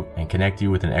you and connect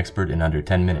you with an expert in under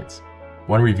 10 minutes.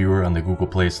 One reviewer on the Google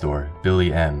Play Store,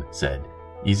 Billy M., said,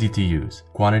 "Easy to use,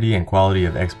 quantity and quality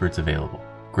of experts available,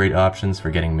 great options for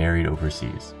getting married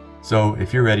overseas." So,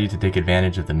 if you're ready to take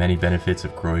advantage of the many benefits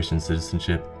of Croatian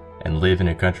citizenship and live in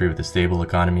a country with a stable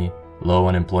economy, low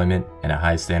unemployment, and a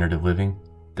high standard of living,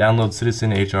 download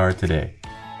Citizen HR today.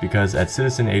 Because at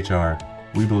Citizen HR,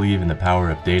 we believe in the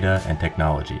power of data and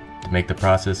technology to make the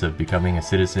process of becoming a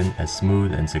citizen as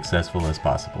smooth and successful as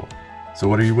possible. So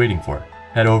what are you waiting for?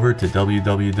 Head over to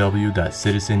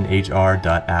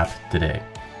www.citizenhr.app today.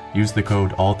 Use the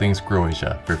code All Things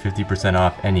Croatia for 50%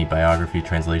 off any biography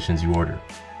translations you order.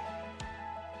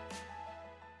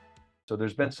 So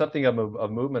there's been something of a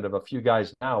movement of a few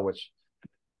guys now, which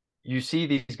you see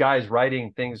these guys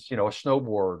writing things, a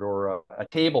snowboard or a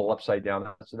table upside down.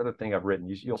 That's another thing I've written.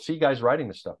 You'll see guys writing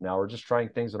this stuff now, or just trying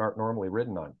things that aren't normally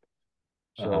written on.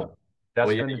 So that's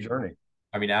been the journey.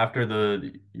 I mean, after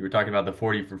you were talking about the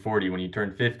 40 for 40, when you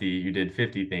turned 50, you did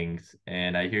 50 things.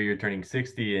 And I hear you're turning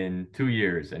 60 in 2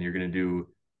 years, and you're going to do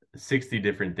 60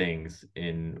 different things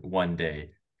in one day.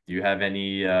 Do you have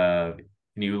any, can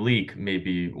you leak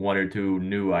maybe one or two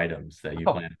new items that you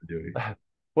plan to do?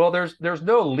 Well, there's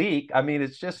no leak. I mean,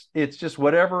 it's just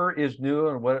whatever is new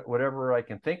and whatever I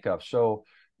can think of. So,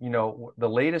 the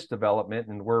latest development,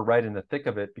 and we're right in the thick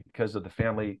of it because of the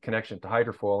family connection to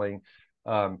hydrofoiling,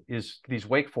 is these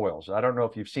wake foils. I don't know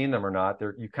if you've seen them or not.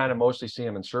 You kind of mostly see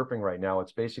them in surfing right now.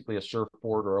 It's basically a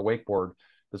surfboard or a wakeboard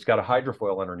that's got a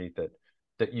hydrofoil underneath it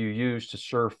that you use to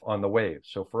surf on the wave.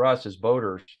 So for us as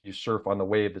boaters, you surf on the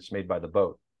wave that's made by the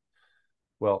boat.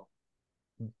 Well,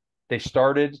 they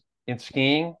started in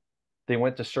skiing, they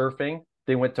went to surfing,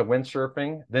 they went to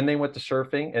windsurfing, then they went to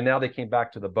surfing, and now they came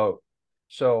back to the boat.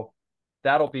 So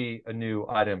that'll be a new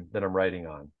item that I'm writing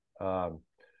on.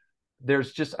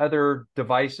 There's just other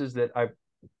devices that I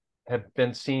have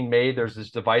been seen made. There's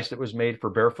this device that was made for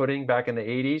barefooting back in the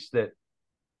 80s that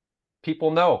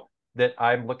people know that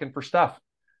I'm looking for stuff.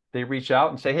 They reach out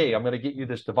and say, hey, I'm going to get you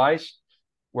this device.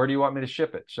 Where do you want me to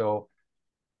ship it? So,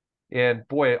 and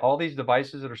boy, all these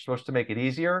devices that are supposed to make it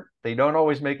easier, they don't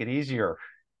always make it easier.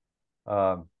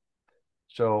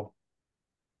 So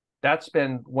that's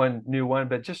been one new one,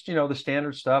 but just, the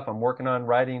standard stuff. I'm working on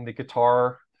writing the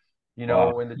guitar,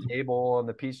 Wow. and the table and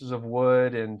the pieces of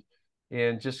wood and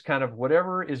just kind of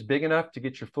whatever is big enough to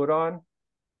get your foot on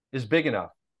is big enough.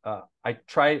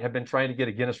 Have been trying to get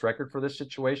a Guinness record for this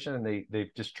situation, and they've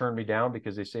just turned me down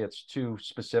because they say it's too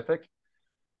specific.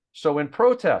 So in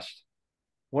protest,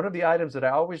 one of the items that I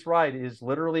always write is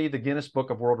literally the Guinness Book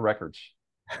of World Records.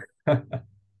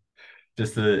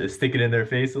 Just to stick it in their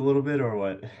face a little bit, or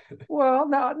what? Well,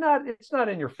 it's not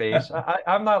in your face.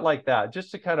 I'm not like that.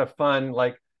 Just to kind of fun,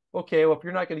 like, okay, well, if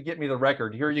you're not going to get me the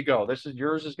record, here you go.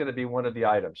 Yours is going to be one of the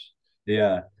items.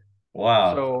 Yeah.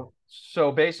 Wow.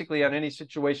 So basically on any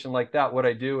situation like that, what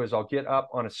I do is I'll get up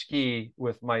on a ski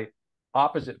with my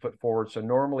opposite foot forward. So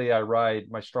normally I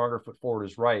ride, my stronger foot forward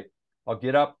is right. I'll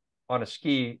get up on a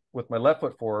ski with my left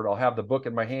foot forward. I'll have the book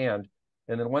in my hand.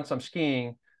 And then once I'm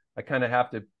skiing, I kind of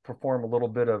have to perform a little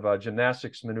bit of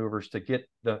gymnastics maneuvers to get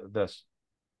the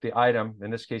item,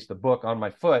 in this case, the book, on my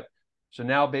foot. So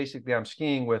now basically I'm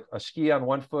skiing with a ski on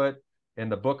one foot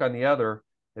and the book on the other.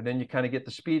 And then you kind of get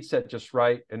the speed set just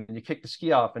right. And you kick the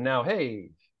ski off. And now,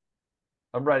 hey,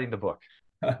 I'm writing the book.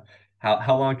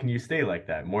 How long can you stay like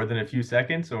that? More than a few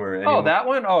seconds or any Oh, more? that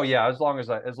one? Oh yeah, as long as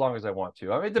I want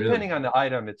to. I mean, depending Really? on the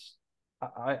item,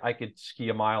 I could ski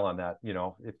a mile on that,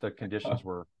 if the conditions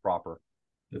were proper.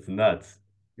 That's nuts.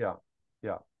 Yeah.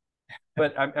 Yeah.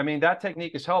 But I mean, that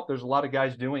technique has helped. There's a lot of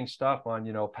guys doing stuff on,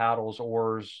 paddles,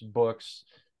 oars, books,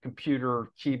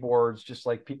 computer, keyboards, just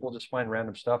like people just find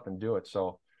random stuff and do it.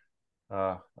 So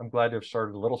I'm glad to have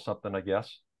started a little something, I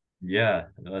guess. Yeah,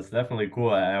 that's definitely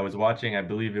cool. I was watching, I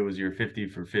believe it was your 50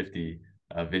 for 50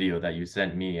 video that you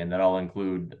sent me, and that I'll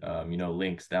include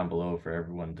links down below for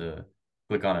everyone to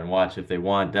click on and watch if they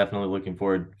want. Definitely looking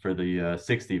forward for the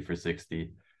 60 for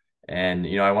 60. And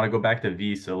I want to go back to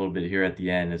Vise a little bit here at the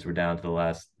end as we're down to the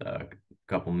last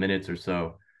couple minutes or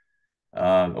so.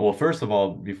 Well, first of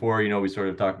all, before we sort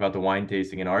of talk about the wine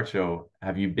tasting and art show,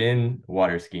 have you been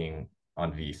water skiing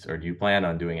on Vise, or do you plan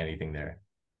on doing anything there?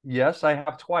 Yes, I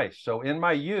have twice. So in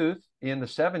my youth, in the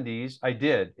 70s, I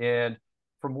did. And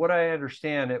from what I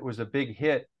understand, it was a big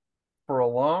hit for a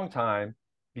long time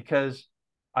because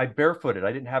I barefooted.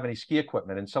 I didn't have any ski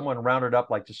equipment, and someone rounded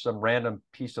up like just some random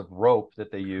piece of rope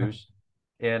that they use.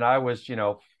 And I was,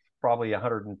 probably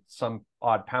 100 and some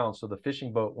odd pounds. So the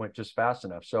fishing boat went just fast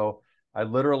enough. So I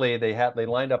literally, they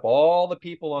lined up all the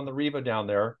people on the Riva down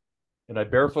there, and I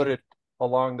barefooted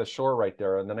along the shore right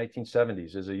there in the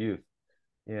 1970s as a youth.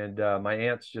 And my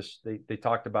aunts they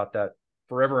talked about that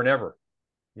forever and ever,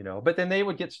 but then they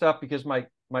would get stuff because my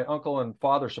uncle and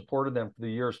father supported them for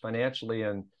the years financially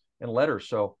and letters.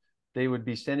 So they would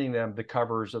be sending them the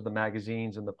covers of the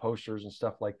magazines and the posters and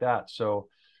stuff like that. So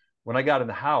when I got in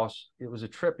the house, it was a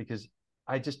trip because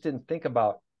I just didn't think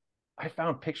about, I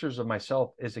found pictures of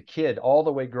myself as a kid all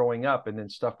the way growing up, and then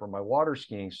stuff from my water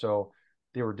skiing. So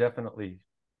they were definitely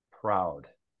proud,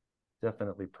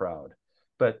 definitely proud.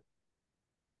 But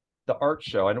the art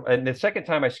show, and the second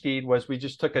time I skied was, we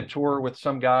just took a tour with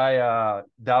some guy,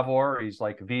 Davor. He's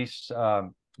like Vise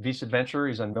Adventure.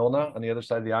 He's on Milna on the other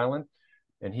side of the island,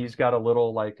 and he's got a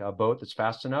little like a boat that's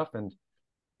fast enough, and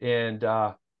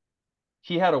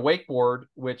he had a wakeboard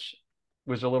which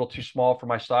was a little too small for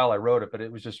my style. I rode it, but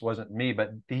it just wasn't me.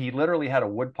 But he literally had a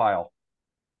wood pile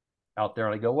out there,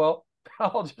 and I go, well,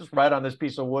 I'll just ride on this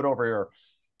piece of wood over here.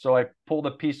 So I pulled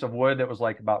a piece of wood that was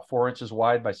like about 4 inches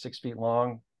wide by 6 feet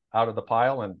long out of the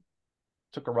pile and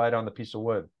took a ride on the piece of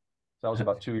wood. That was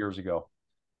about 2 years ago.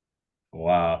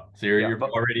 Wow. So you're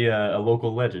already a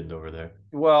local legend over there.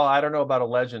 Well, I don't know about a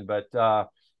legend, but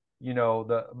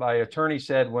my attorney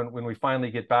said when we finally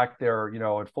get back there,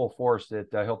 in full force, that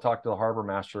he'll talk to the harbor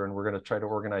master, and we're going to try to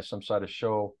organize some sort of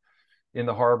show in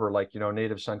the harbor, like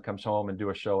Native Son comes home and do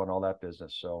a show and all that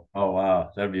business. So oh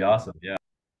wow, that'd be awesome. Yeah.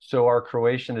 So our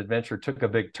Croatian adventure took a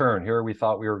big turn. Here we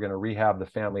thought we were going to rehab the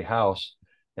family house,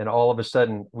 and all of a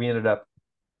sudden we ended up,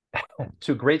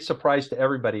 to great surprise to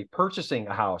everybody, purchasing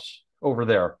a house over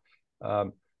there.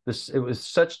 It was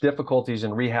such difficulties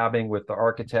in rehabbing with the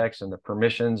architects and the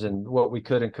permissions and what we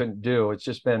could and couldn't do. It's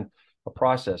just been a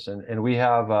process. And we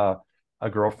have a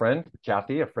girlfriend,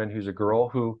 Kathy, a friend who's a girl,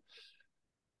 who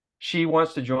she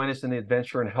wants to join us in the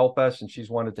adventure and help us. And she's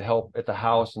wanted to help at the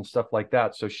house and stuff like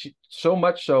that. So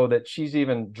much so that she's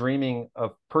even dreaming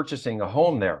of purchasing a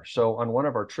home there. So on one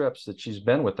of our trips that she's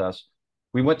been with us,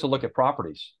 we went to look at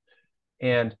properties,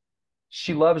 and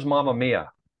she loves Mamma Mia.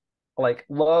 Like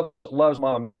loves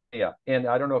Mamma Mia. And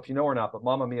I don't know if you know or not, but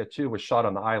Mamma Mia 2 was shot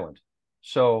on the island.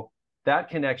 So that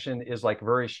connection is like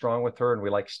very strong with her. And we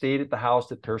like stayed at the house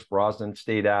that Pierce Brosnan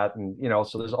stayed at. And,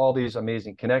 so there's all these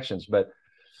amazing connections. But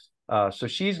so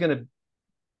she's going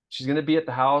to be at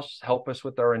the house, help us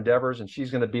with our endeavors. And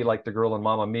she's going to be like the girl in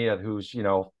Mamma Mia, who's,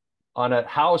 on a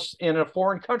house in a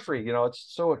foreign country. It's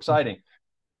so exciting.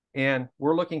 And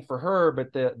we're looking for her,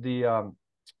 but the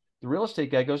real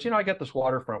estate guy goes, I got this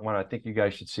waterfront one I think you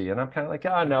guys should see. And I'm kind of like,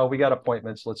 no, we got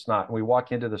appointments. Let's not. And we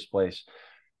walk into this place.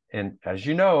 And as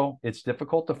you know, it's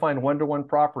difficult to find one-to-one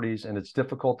properties, and it's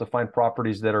difficult to find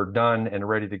properties that are done and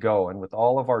ready to go. And with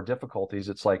all of our difficulties,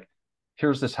 it's like,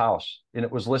 here's this house. And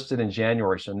it was listed in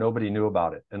January, so nobody knew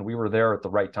about it. And we were there at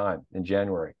the right time in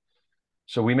January.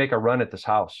 So we make a run at this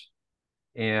house,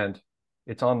 and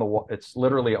it's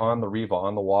literally on the Riva,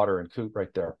 on the water in Coot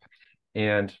right there.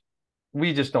 And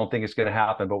we just don't think it's going to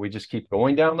happen, but we just keep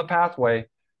going down the pathway.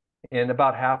 And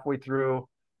about halfway through,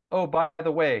 oh, by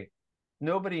the way,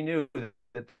 nobody knew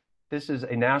that this is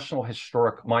a National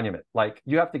Historic Monument. Like,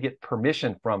 you have to get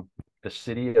permission from the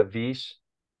city of Vis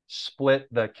split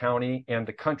the county and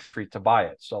the country to buy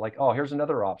it. So like, oh, here's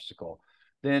another obstacle.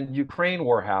 Then Ukraine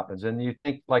war happens, and you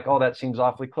think like, oh, that seems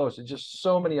awfully close. It's just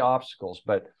so many obstacles,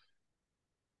 but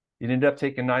it ended up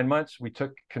taking 9 months. We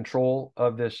took control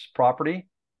of this property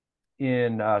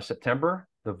in September,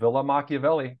 the Villa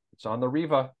Machiavelli. It's on the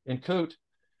Riva in Kut.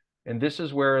 And this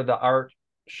is where the art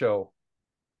show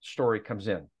story comes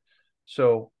in.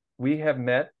 So we have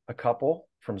met a couple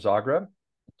from Zagreb.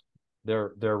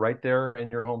 They're right there in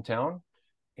your hometown.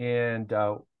 And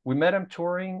we met them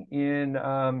touring in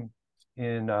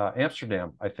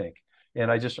Amsterdam, I think.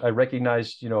 And I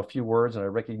recognized, a few words, and I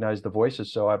recognized the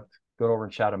voices. So I go over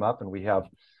and chat them up, and we have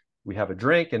a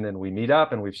drink, and then we meet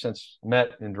up, and we've since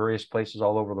met in various places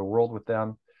all over the world with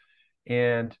them.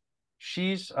 And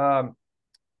she's an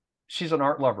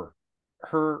art lover.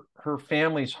 Her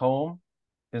family's home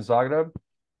in Zagreb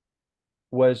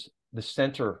was the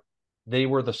center. They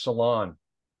were the salon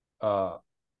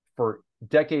for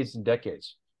decades and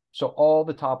decades. So all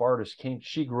the top artists came.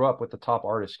 She grew up with the top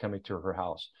artists coming to her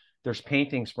house. There's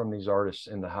paintings from these artists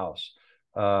in the house.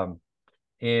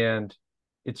 And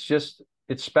it's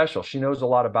special. She knows a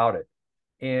lot about it.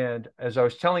 And as I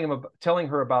was telling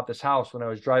her about this house when I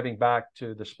was driving back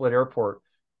to the Split airport,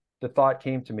 the thought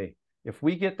came to me: if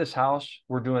we get this house,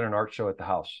 we're doing an art show at the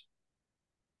house.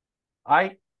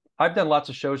 I've done lots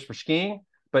of shows for skiing,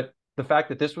 but the fact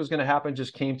that this was going to happen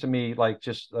just came to me like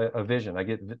just a vision. I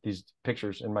get these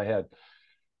pictures in my head.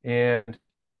 And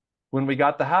when we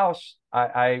got the house,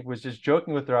 I was just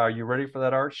joking with her, "Are you ready for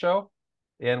that art show?"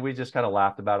 And we just kind of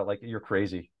laughed about it, like, "You're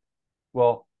crazy."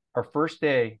 Well, our first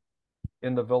day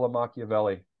in the Villa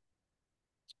Machiavelli,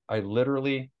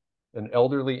 an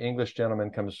elderly English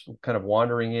gentleman comes kind of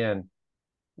wandering in.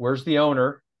 "Where's the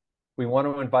owner? We want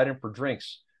to invite him for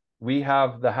drinks. We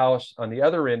have the house on the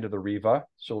other end of the Riva,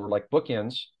 so we're like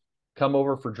bookends. Come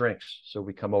over for drinks." So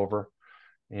we come over,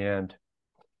 and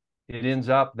it ends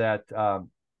up that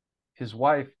his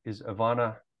wife is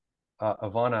Ivana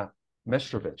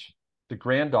Meštrović, the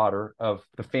granddaughter of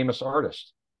the famous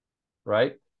artist,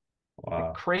 right? Wow.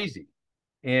 Like crazy.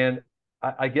 And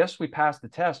I guess we passed the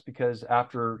test because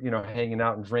after, hanging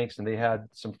out and drinks, and they had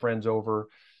some friends over,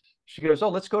 she goes, "Oh,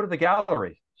 let's go to the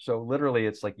gallery." So literally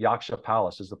it's like Yaksha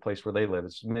Palace is the place where they live.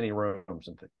 It's many rooms.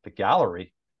 And the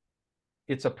gallery,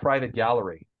 it's a private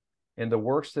gallery. And the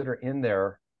works that are in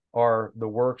there are the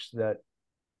works that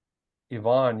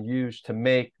Ivan used to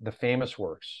make the famous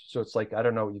works. So it's like, I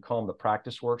don't know, you call them the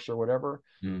practice works or whatever.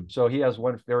 So he has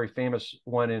one very famous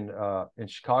one in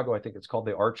Chicago. I think it's called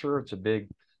the Archer. It's a big,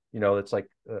 it's like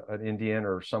an Indian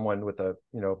or someone with a,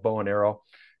 bow and arrow.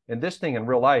 And this thing in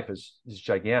real life is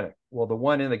gigantic. Well, the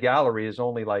one in the gallery is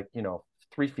only like,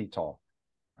 3 feet tall.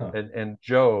 Huh. And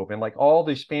Job and like all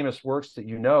these famous works that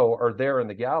are there in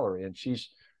the gallery. And she's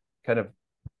kind of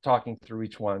talking through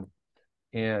each one.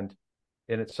 And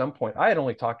at some point, I had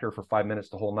only talked to her for 5 minutes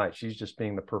the whole night. She's just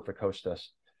being the perfect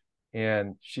hostess.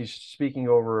 And she's speaking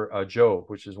over Job,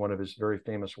 which is one of his very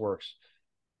famous works.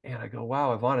 And I go,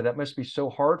 "Wow, Ivana, that must be so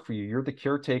hard for you. You're the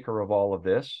caretaker of all of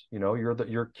this.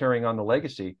 You're carrying on the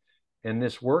legacy. And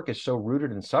this work is so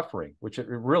rooted in suffering," which it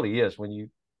really is. When you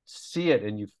see it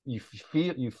and you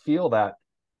feel that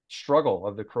struggle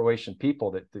of the Croatian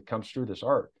people that comes through this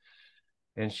art.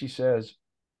 And she says,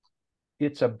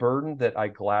 "It's a burden that I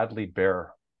gladly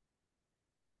bear."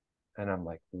 And I'm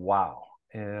like, wow.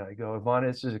 And I go,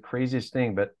 "Ivana, this is the craziest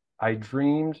thing, but I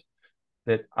dreamed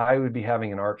that I would be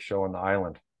having an art show on the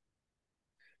island."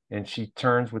 And she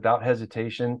turns without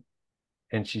hesitation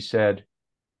and she said,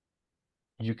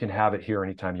 "You can have it here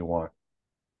anytime you want."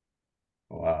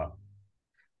 Wow.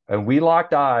 And we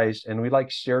locked eyes and we like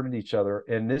stared at each other.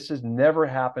 And this has never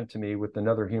happened to me with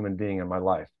another human being in my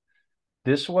life.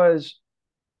 This was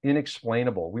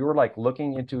inexplainable. We were like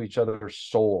looking into each other's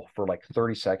soul for like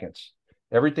 30 seconds.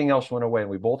 Everything else went away, and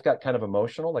we both got kind of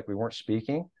emotional, like we weren't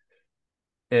speaking.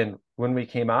 And when we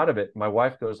came out of it, my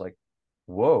wife goes like,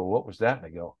 "Whoa, what was that?" And I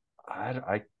go,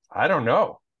 I don't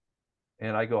know.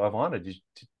 And I go, "Ivana,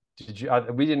 did you,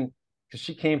 we didn't," because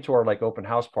she came to our like open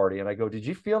house party, and I go, "Did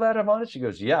you feel that, Ivana?" She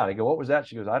goes, "Yeah." And I go, "What was that?"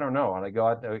 She goes, "I don't know." And I go,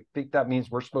 I think that means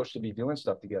we're supposed to be doing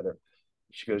stuff together."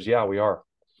 She goes, "Yeah, we are."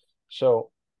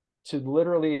 So to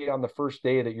literally on the first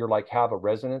day that you're like have a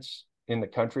residence in the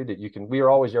country that we are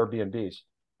always Airbnbs.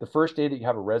 The first day that you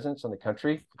have a residence in the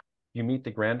country, you meet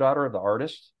the granddaughter of the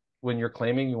artist when you're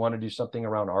claiming you want to do something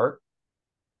around art.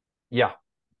 Yeah.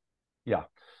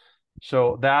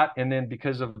 So that, and then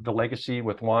because of the legacy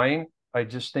with wine, I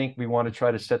just think we want to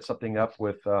try to set something up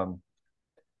with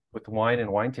wine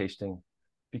and wine tasting,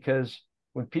 because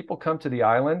when people come to the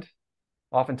island,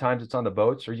 Oftentimes it's on the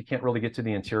boats, or you can't really get to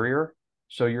the interior.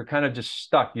 So you're kind of just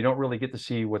stuck. You don't really get to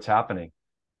see what's happening.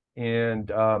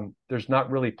 And there's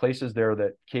not really places there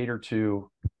that cater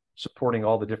to supporting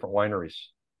all the different wineries.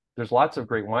 There's lots of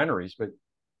great wineries, but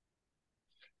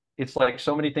it's like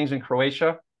so many things in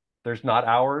Croatia. There's not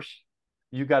hours.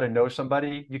 You got to know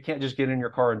somebody. You can't just get in your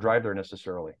car and drive there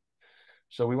necessarily.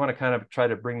 So we want to kind of try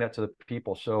to bring that to the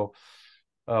people. So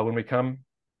when we come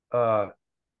to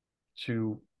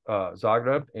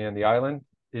Zagreb and the island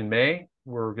in May,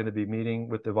 we're going to be meeting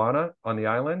with Ivana on the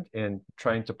island and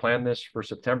trying to plan this for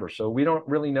September. So we don't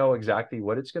really know exactly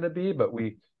what it's going to be, but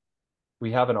we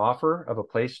have an offer of a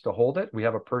place to hold it. We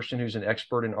have a person who's an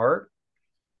expert in art.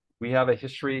 We have a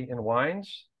history in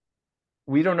wines.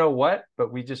 We don't know what,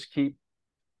 but we just keep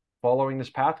following this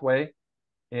pathway.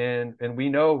 And we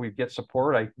know we get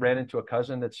support. I ran into a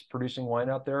cousin that's producing wine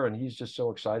out there, and he's just so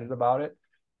excited about it.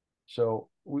 So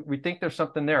we think there's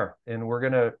something there, and we're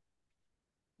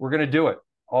gonna do it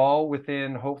all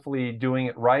within hopefully doing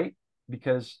it right,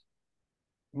 because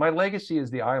my legacy is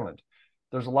the island.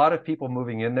 There's a lot of people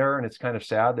moving in there, and it's kind of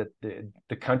sad that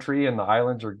the country and the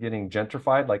islands are getting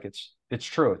gentrified. Like it's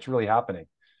true, it's really happening.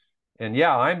 And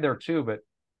yeah, I'm there too, but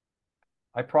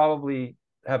I probably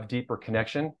have deeper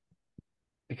connection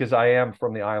because I am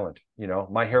from the island. You know,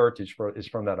 my heritage is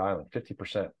from that island,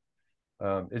 50%.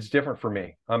 It's different for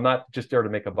me. I'm not just there to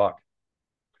make a buck.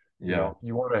 Yeah. You know,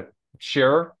 you want to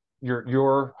share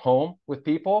your home with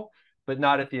people, but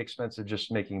not at the expense of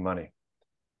just making money.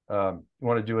 You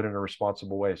want to do it in a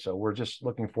responsible way. So we're just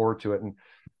looking forward to it. And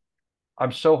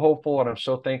I'm so hopeful, and I'm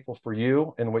so thankful for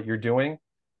you and what you're doing.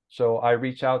 So I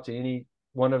reach out to any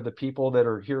one of the people that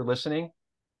are here listening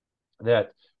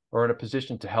that are in a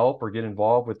position to help or get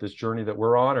involved with this journey that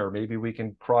we're on, or maybe we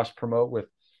can cross promote with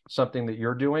something that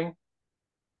you're doing.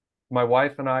 My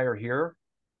wife and I are here.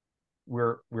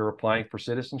 We're applying for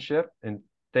citizenship, and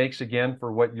thanks again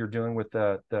for what you're doing with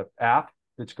the app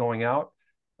that's going out.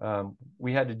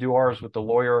 We had to do ours with the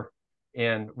lawyer,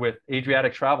 and with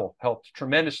Adriatic Travel helped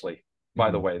tremendously.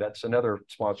 By the way, that's another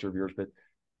sponsor of yours, but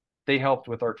they helped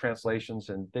with our translations,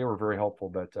 and they were very helpful.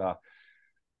 But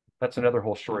that's another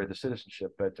whole story of the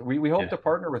citizenship. But we hope to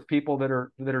partner with people that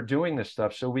are doing this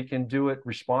stuff, so we can do it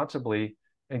responsibly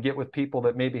and get with people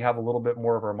that maybe have a little bit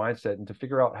more of our mindset, and to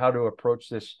figure out how to approach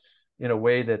this in a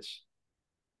way that's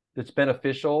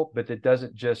beneficial, but that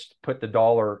doesn't just put the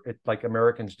dollar, like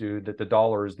Americans do, that the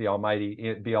dollar is the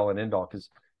almighty be all and end all, because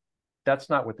that's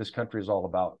not what this country is all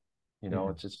about. You know,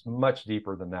 it's much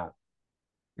deeper than that.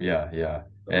 Yeah.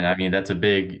 And I mean,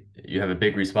 you have a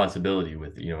big responsibility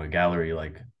with, a gallery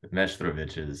like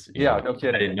Meštrović's. No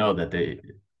kidding. I didn't know that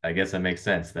I guess that makes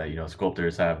sense that,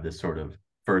 sculptors have this sort of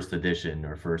first edition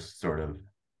or first sort of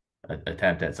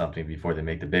attempt at something before they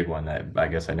make the big one. That I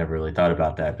guess I never really thought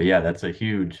about that. But yeah, that's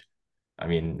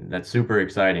that's super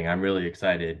exciting. I'm really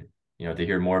excited, to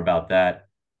hear more about that.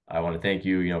 I want to thank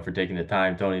you, for taking the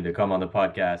time, Tony, to come on the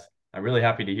podcast. I'm really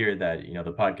happy to hear that,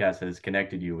 the podcast has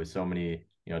connected you with so many,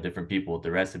 different people, with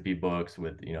the recipe books,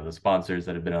 with, the sponsors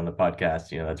that have been on the podcast.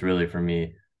 That's really, for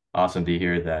me, awesome to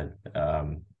hear that,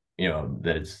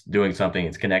 that it's doing something,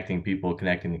 it's connecting people,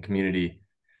 connecting the community.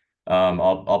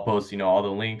 I'll post, all the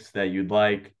links that you'd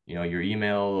like, your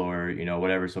email or,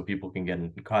 whatever, so people can get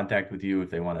in contact with you if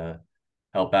they want to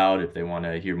help out, if they want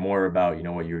to hear more about,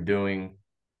 what you're doing.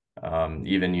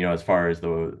 Even, as far as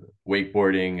the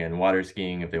wakeboarding and water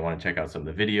skiing, if they want to check out some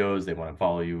of the videos, they want to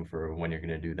follow you for when you're going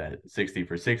to do that 60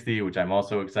 for 60, which I'm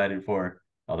also excited for,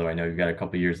 although I know you've got a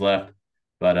couple years left.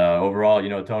 But overall,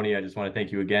 Tony, I just want to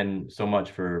thank you again so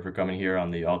much for coming here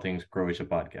on the All Things Croatia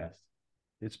podcast.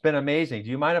 It's been amazing. Do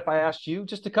you mind if I asked you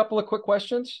just a couple of quick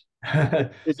questions?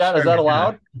 Is Sure, that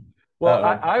allowed? Well,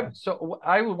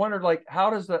 I wondered, like,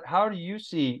 how do you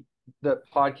see the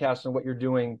podcast and what you're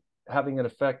doing having an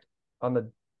effect on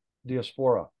the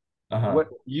diaspora? What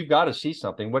you've got to see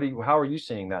something. How are you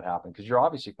seeing that happen? Because you're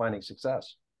obviously finding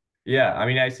success. Yeah, I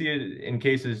mean, I see it in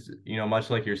cases, much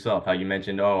like yourself, how you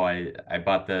mentioned, I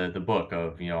bought the book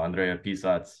of, Andrea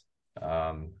Pisac's,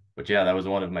 but yeah, that was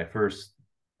one of my first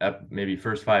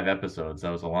 5 episodes. That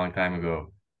was a long time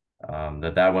ago,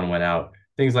 that one went out.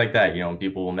 Things like that,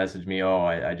 people will message me,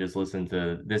 I just listened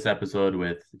to this episode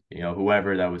with,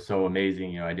 whoever, that was so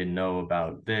amazing. I didn't know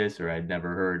about this, or I'd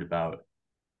never heard about,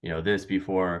 this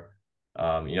before.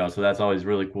 So that's always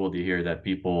really cool to hear that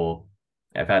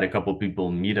I've had a couple people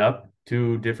meet up,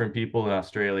 2 different people in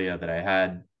Australia that I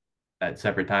had at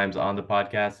separate times on the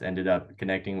podcast, ended up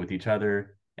connecting with each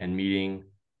other and meeting.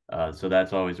 So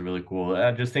that's always really cool.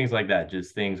 Just things like that,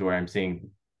 just things where I'm seeing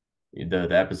the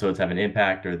episodes have an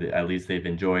impact, or at least they've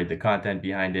enjoyed the content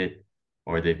behind it.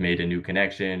 or they've made a new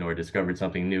connection or discovered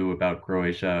something new about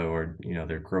Croatia or,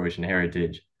 their Croatian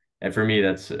heritage. And for me,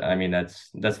 that's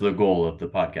the goal of the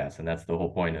podcast. And that's the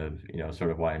whole point of,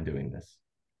 sort of why I'm doing this.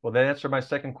 Well, that answered my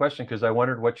second question, because I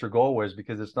wondered what your goal was,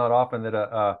 because it's not often that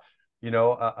a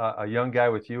young guy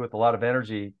with a lot of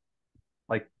energy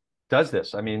like does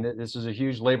this. I mean, this is a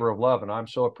huge labor of love, and I'm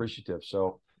so appreciative.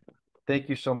 So thank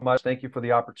you so much. Thank you for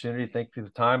the opportunity. Thank you for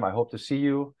the time. I hope to see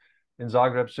you in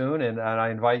Zagreb soon, and I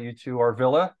invite you to our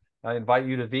villa. I invite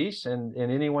you to Vis, and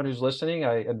anyone who's listening,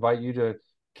 I invite you to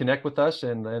connect with us,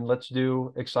 and let's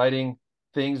do exciting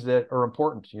things that are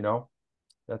important.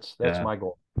 That's Yeah. my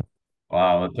goal.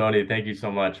 Wow, well, Tony, thank you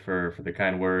so much for the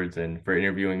kind words and for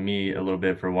interviewing me a little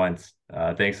bit for once.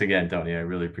 Thanks again, Tony. I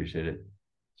really appreciate it.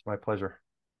 It's my pleasure.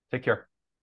 Take care.